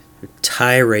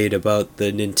tirade about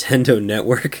the Nintendo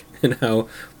Network and how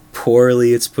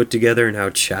poorly it's put together and how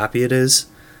choppy it is.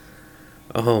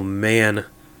 Oh, man.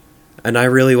 And I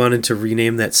really wanted to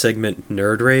rename that segment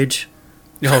Nerd Rage.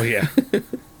 Oh, yeah.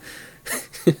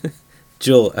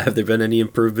 Joel, have there been any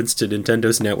improvements to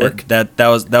Nintendo's network? That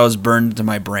was burned into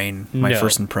my brain. My No.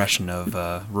 first impression of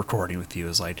recording with you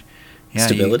is like, yeah,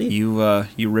 Stability?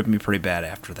 You ripped me pretty bad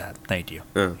after that. Thank you.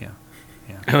 Oh. Yeah.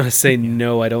 I want to say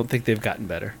no, I don't think they've gotten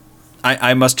better.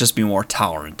 I must just be more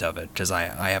tolerant of it because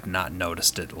I have not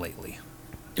noticed it lately.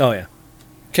 Oh, yeah.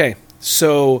 Okay,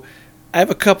 so I have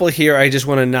a couple here I just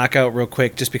want to knock out real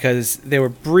quick just because they were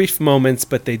brief moments,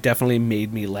 but they definitely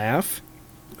made me laugh.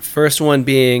 First one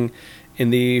being In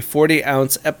the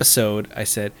 40-ounce episode, I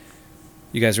said,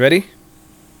 "You guys ready?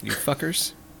 You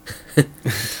fuckers."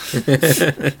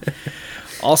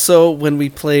 Also, when we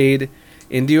played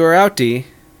Indie or Outie,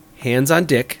 Hands on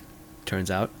Dick,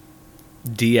 turns out,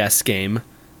 DS game.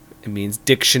 It means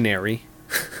dictionary.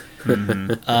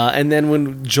 And then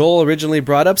when Joel originally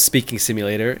brought up Speaking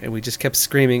Simulator, and we just kept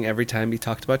screaming every time he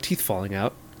talked about teeth falling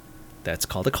out, that's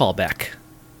called a callback.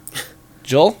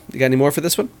 Joel, you got any more for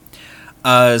this one?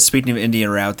 Speaking of Indie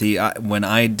or Outie, when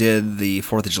I did the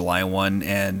 4th of July one,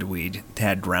 and we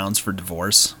had Grounds for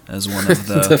Divorce as one of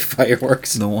the The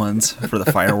fireworks. the ones for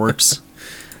the fireworks.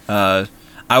 I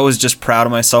was just proud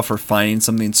of myself for finding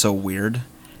something so weird,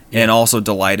 and also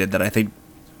delighted that I think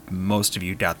most of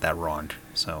you got that wrong.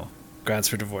 So, Grounds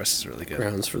for Divorce is really good.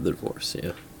 Grounds for the Divorce,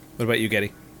 yeah. What about you,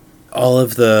 Getty? All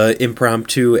of the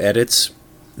impromptu edits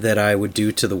that I would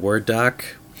do to the Word doc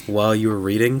while you were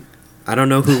reading. I don't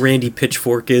know who Randy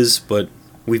Pitchfork is, but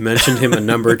we've mentioned him a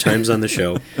number of times on the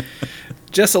show.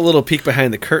 Just a little peek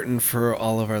behind the curtain for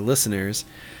all of our listeners.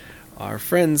 Our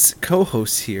friends,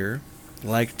 co-hosts here,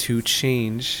 like to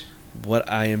change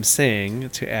what I am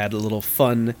saying to add a little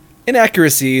fun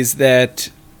inaccuracies that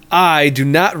I do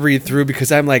not read through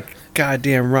because I'm like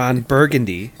goddamn Ron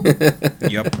Burgundy.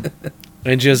 yep.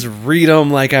 And just read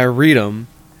them like I read them.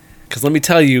 Because let me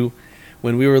tell you,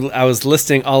 when I was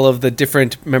listing all of the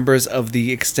different members of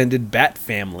the extended Bat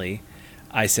family,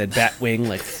 I said Batwing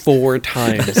like 4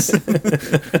 times.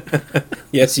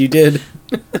 Yes, you did.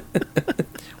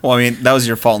 Well, I mean, that was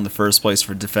your fault in the first place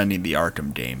for defending the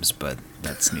Arkham games, but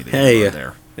that's neither Hey. here nor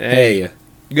there. Hey,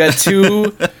 you got 2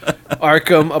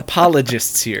 Arkham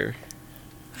apologists here.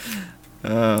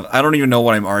 I don't even know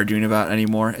what I'm arguing about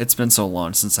anymore. It's been so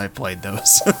long since I played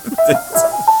those.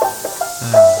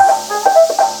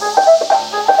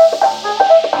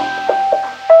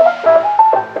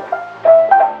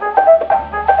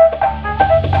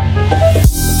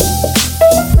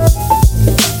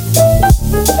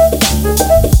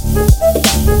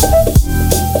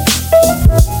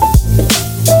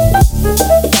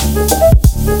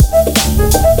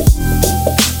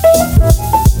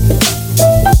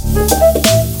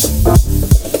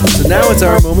 So now it's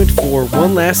our moment for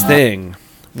one last thing.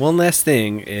 One last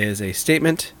thing is a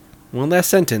statement, one last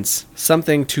sentence,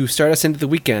 something to start us into the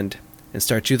weekend and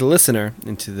start you, the listener,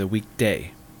 into the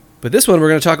weekday. But this one we're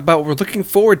going to talk about what we're looking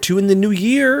forward to in the new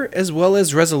year as well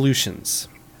as resolutions.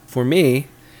 For me,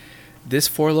 this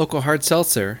 4 Loco hard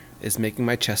seltzer is making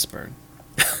my chest burn.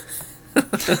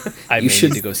 I may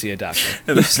need to go see a doctor.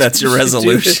 That's your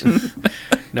resolution.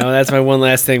 No, that's my one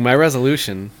last thing. My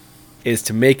resolution is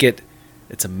to make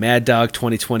it's a Mad Dog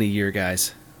 2020 year,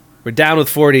 guys. We're down with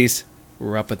 40s.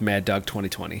 We're up with Mad Dog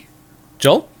 2020.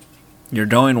 Joel? You're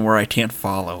going where I can't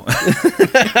follow.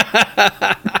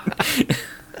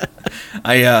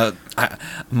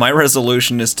 My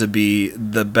resolution is to be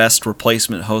the best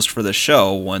replacement host for the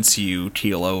show once you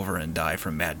keel over and die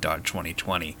from Mad Dog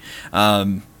 2020.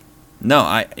 I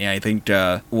think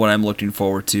what I'm looking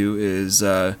forward to is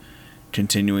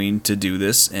continuing to do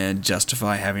this and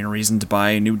justify having a reason to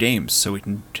buy new games so we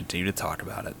can continue to talk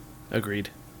about it. Agreed.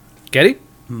 Getty?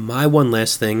 My one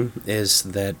last thing is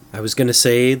that I was going to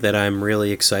say that I'm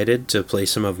really excited to play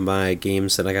some of my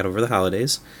games that I got over the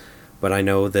holidays, but I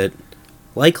know that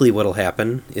likely what'll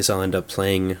happen is I'll end up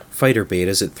playing fighter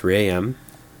betas at 3 a.m.,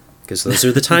 because those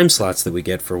are the time slots that we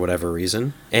get for whatever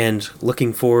reason. And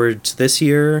looking forward to this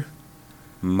year,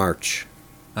 March.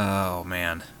 Oh,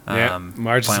 man. Yeah,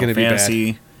 March is Final gonna be bad.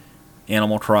 Fantasy,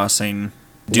 Animal Crossing.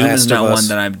 Doom Last is of not Us. one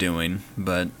that I'm doing,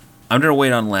 but I'm going to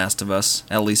wait on Last of Us,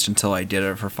 at least until I get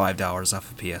it for $5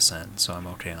 off of PSN, so I'm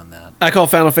okay on that. I call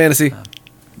Final Fantasy.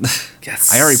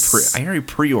 Yes. I already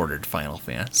pre-ordered Final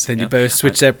Fantasy. Then you better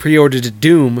switch that pre-order to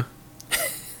Doom.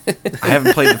 I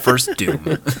haven't played the first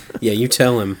Doom. Yeah, you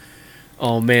tell him.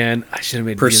 Oh, man. I should have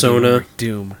made Persona.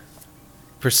 Doom.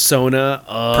 Persona.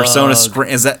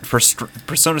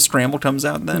 Persona Scramble comes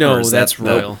out then? Or No, is that's that the-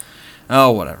 Royal.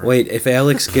 Oh, whatever. Wait, if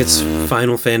Alex gets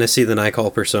Final Fantasy, then I call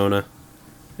Persona.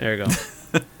 There you go.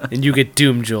 And you get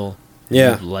Doom, Joel.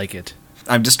 Yeah. You like it.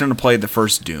 I'm just going to play the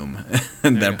first Doom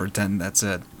and Yeah. then pretend that's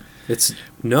it. It's...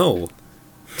 No.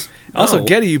 Also, No.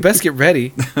 Getty, you best get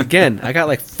ready. Again, I got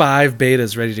like 5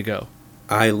 betas ready to go.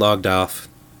 I logged off.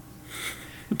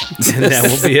 And that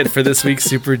will be it for this week's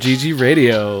Super GG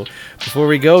Radio. Before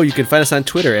we go, you can find us on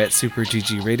Twitter at Super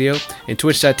GG Radio and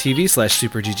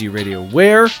twitch.tv/Super GG Radio,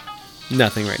 where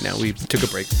nothing right now. We took a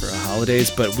break for the holidays,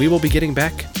 but we will be getting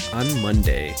back on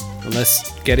Monday.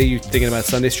 Unless, Getty, you thinking about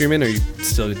Sunday streaming, or are you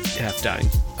still half dying?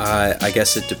 I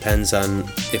guess it depends on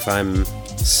if I'm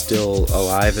still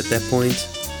alive at that point.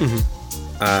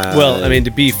 Well, I mean,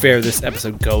 to be fair, this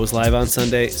episode goes live on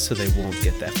Sunday, so they won't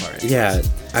get that far in. Yeah,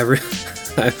 I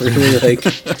really like...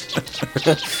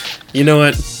 You know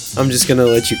what? I'm just going to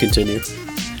let you continue.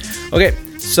 Okay,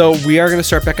 so we are going to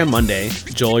start back on Monday.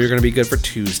 Joel, you're going to be good for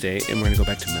Tuesday, and we're going to go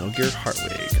back to Metal Gear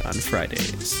Heartwig on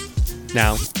Fridays.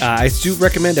 Now, I do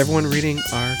recommend everyone reading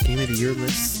our Game of the Year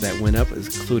lists that went up,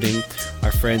 including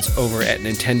our friends over at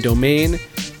Nintendo Domain,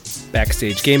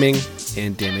 Backstage Gaming,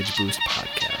 and Damage Boost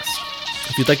Podcast.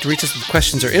 If you'd like to reach us with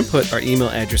questions or input, our email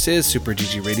address is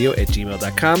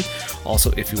superggradio@gmail.com. Also,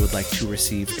 if you would like to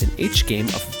receive an H game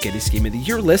of Getty's Game of the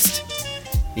Year list,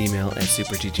 email at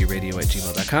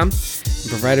superggradio@gmail.com, and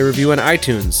provide a review on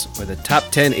iTunes or the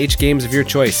top 10 H games of your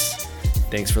choice.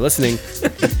 Thanks for listening.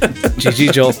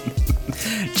 GG, Joel.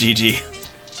 GG.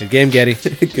 Good game, Getty.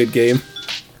 Good game.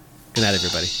 Good night,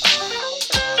 everybody.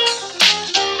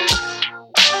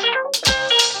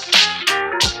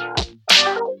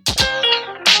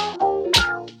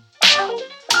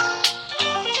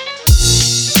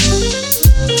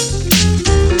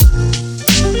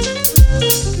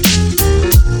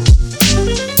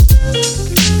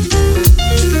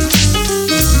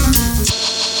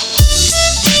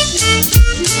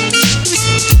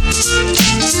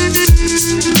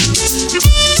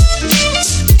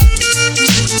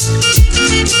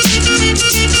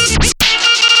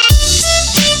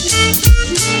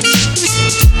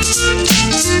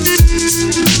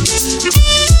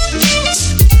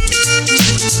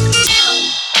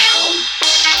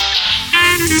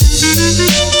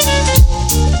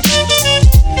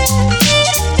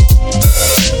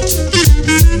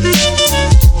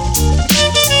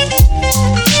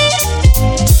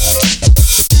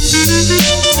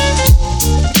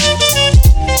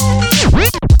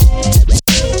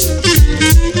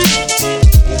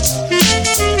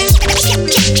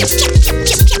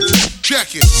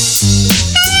 Check it.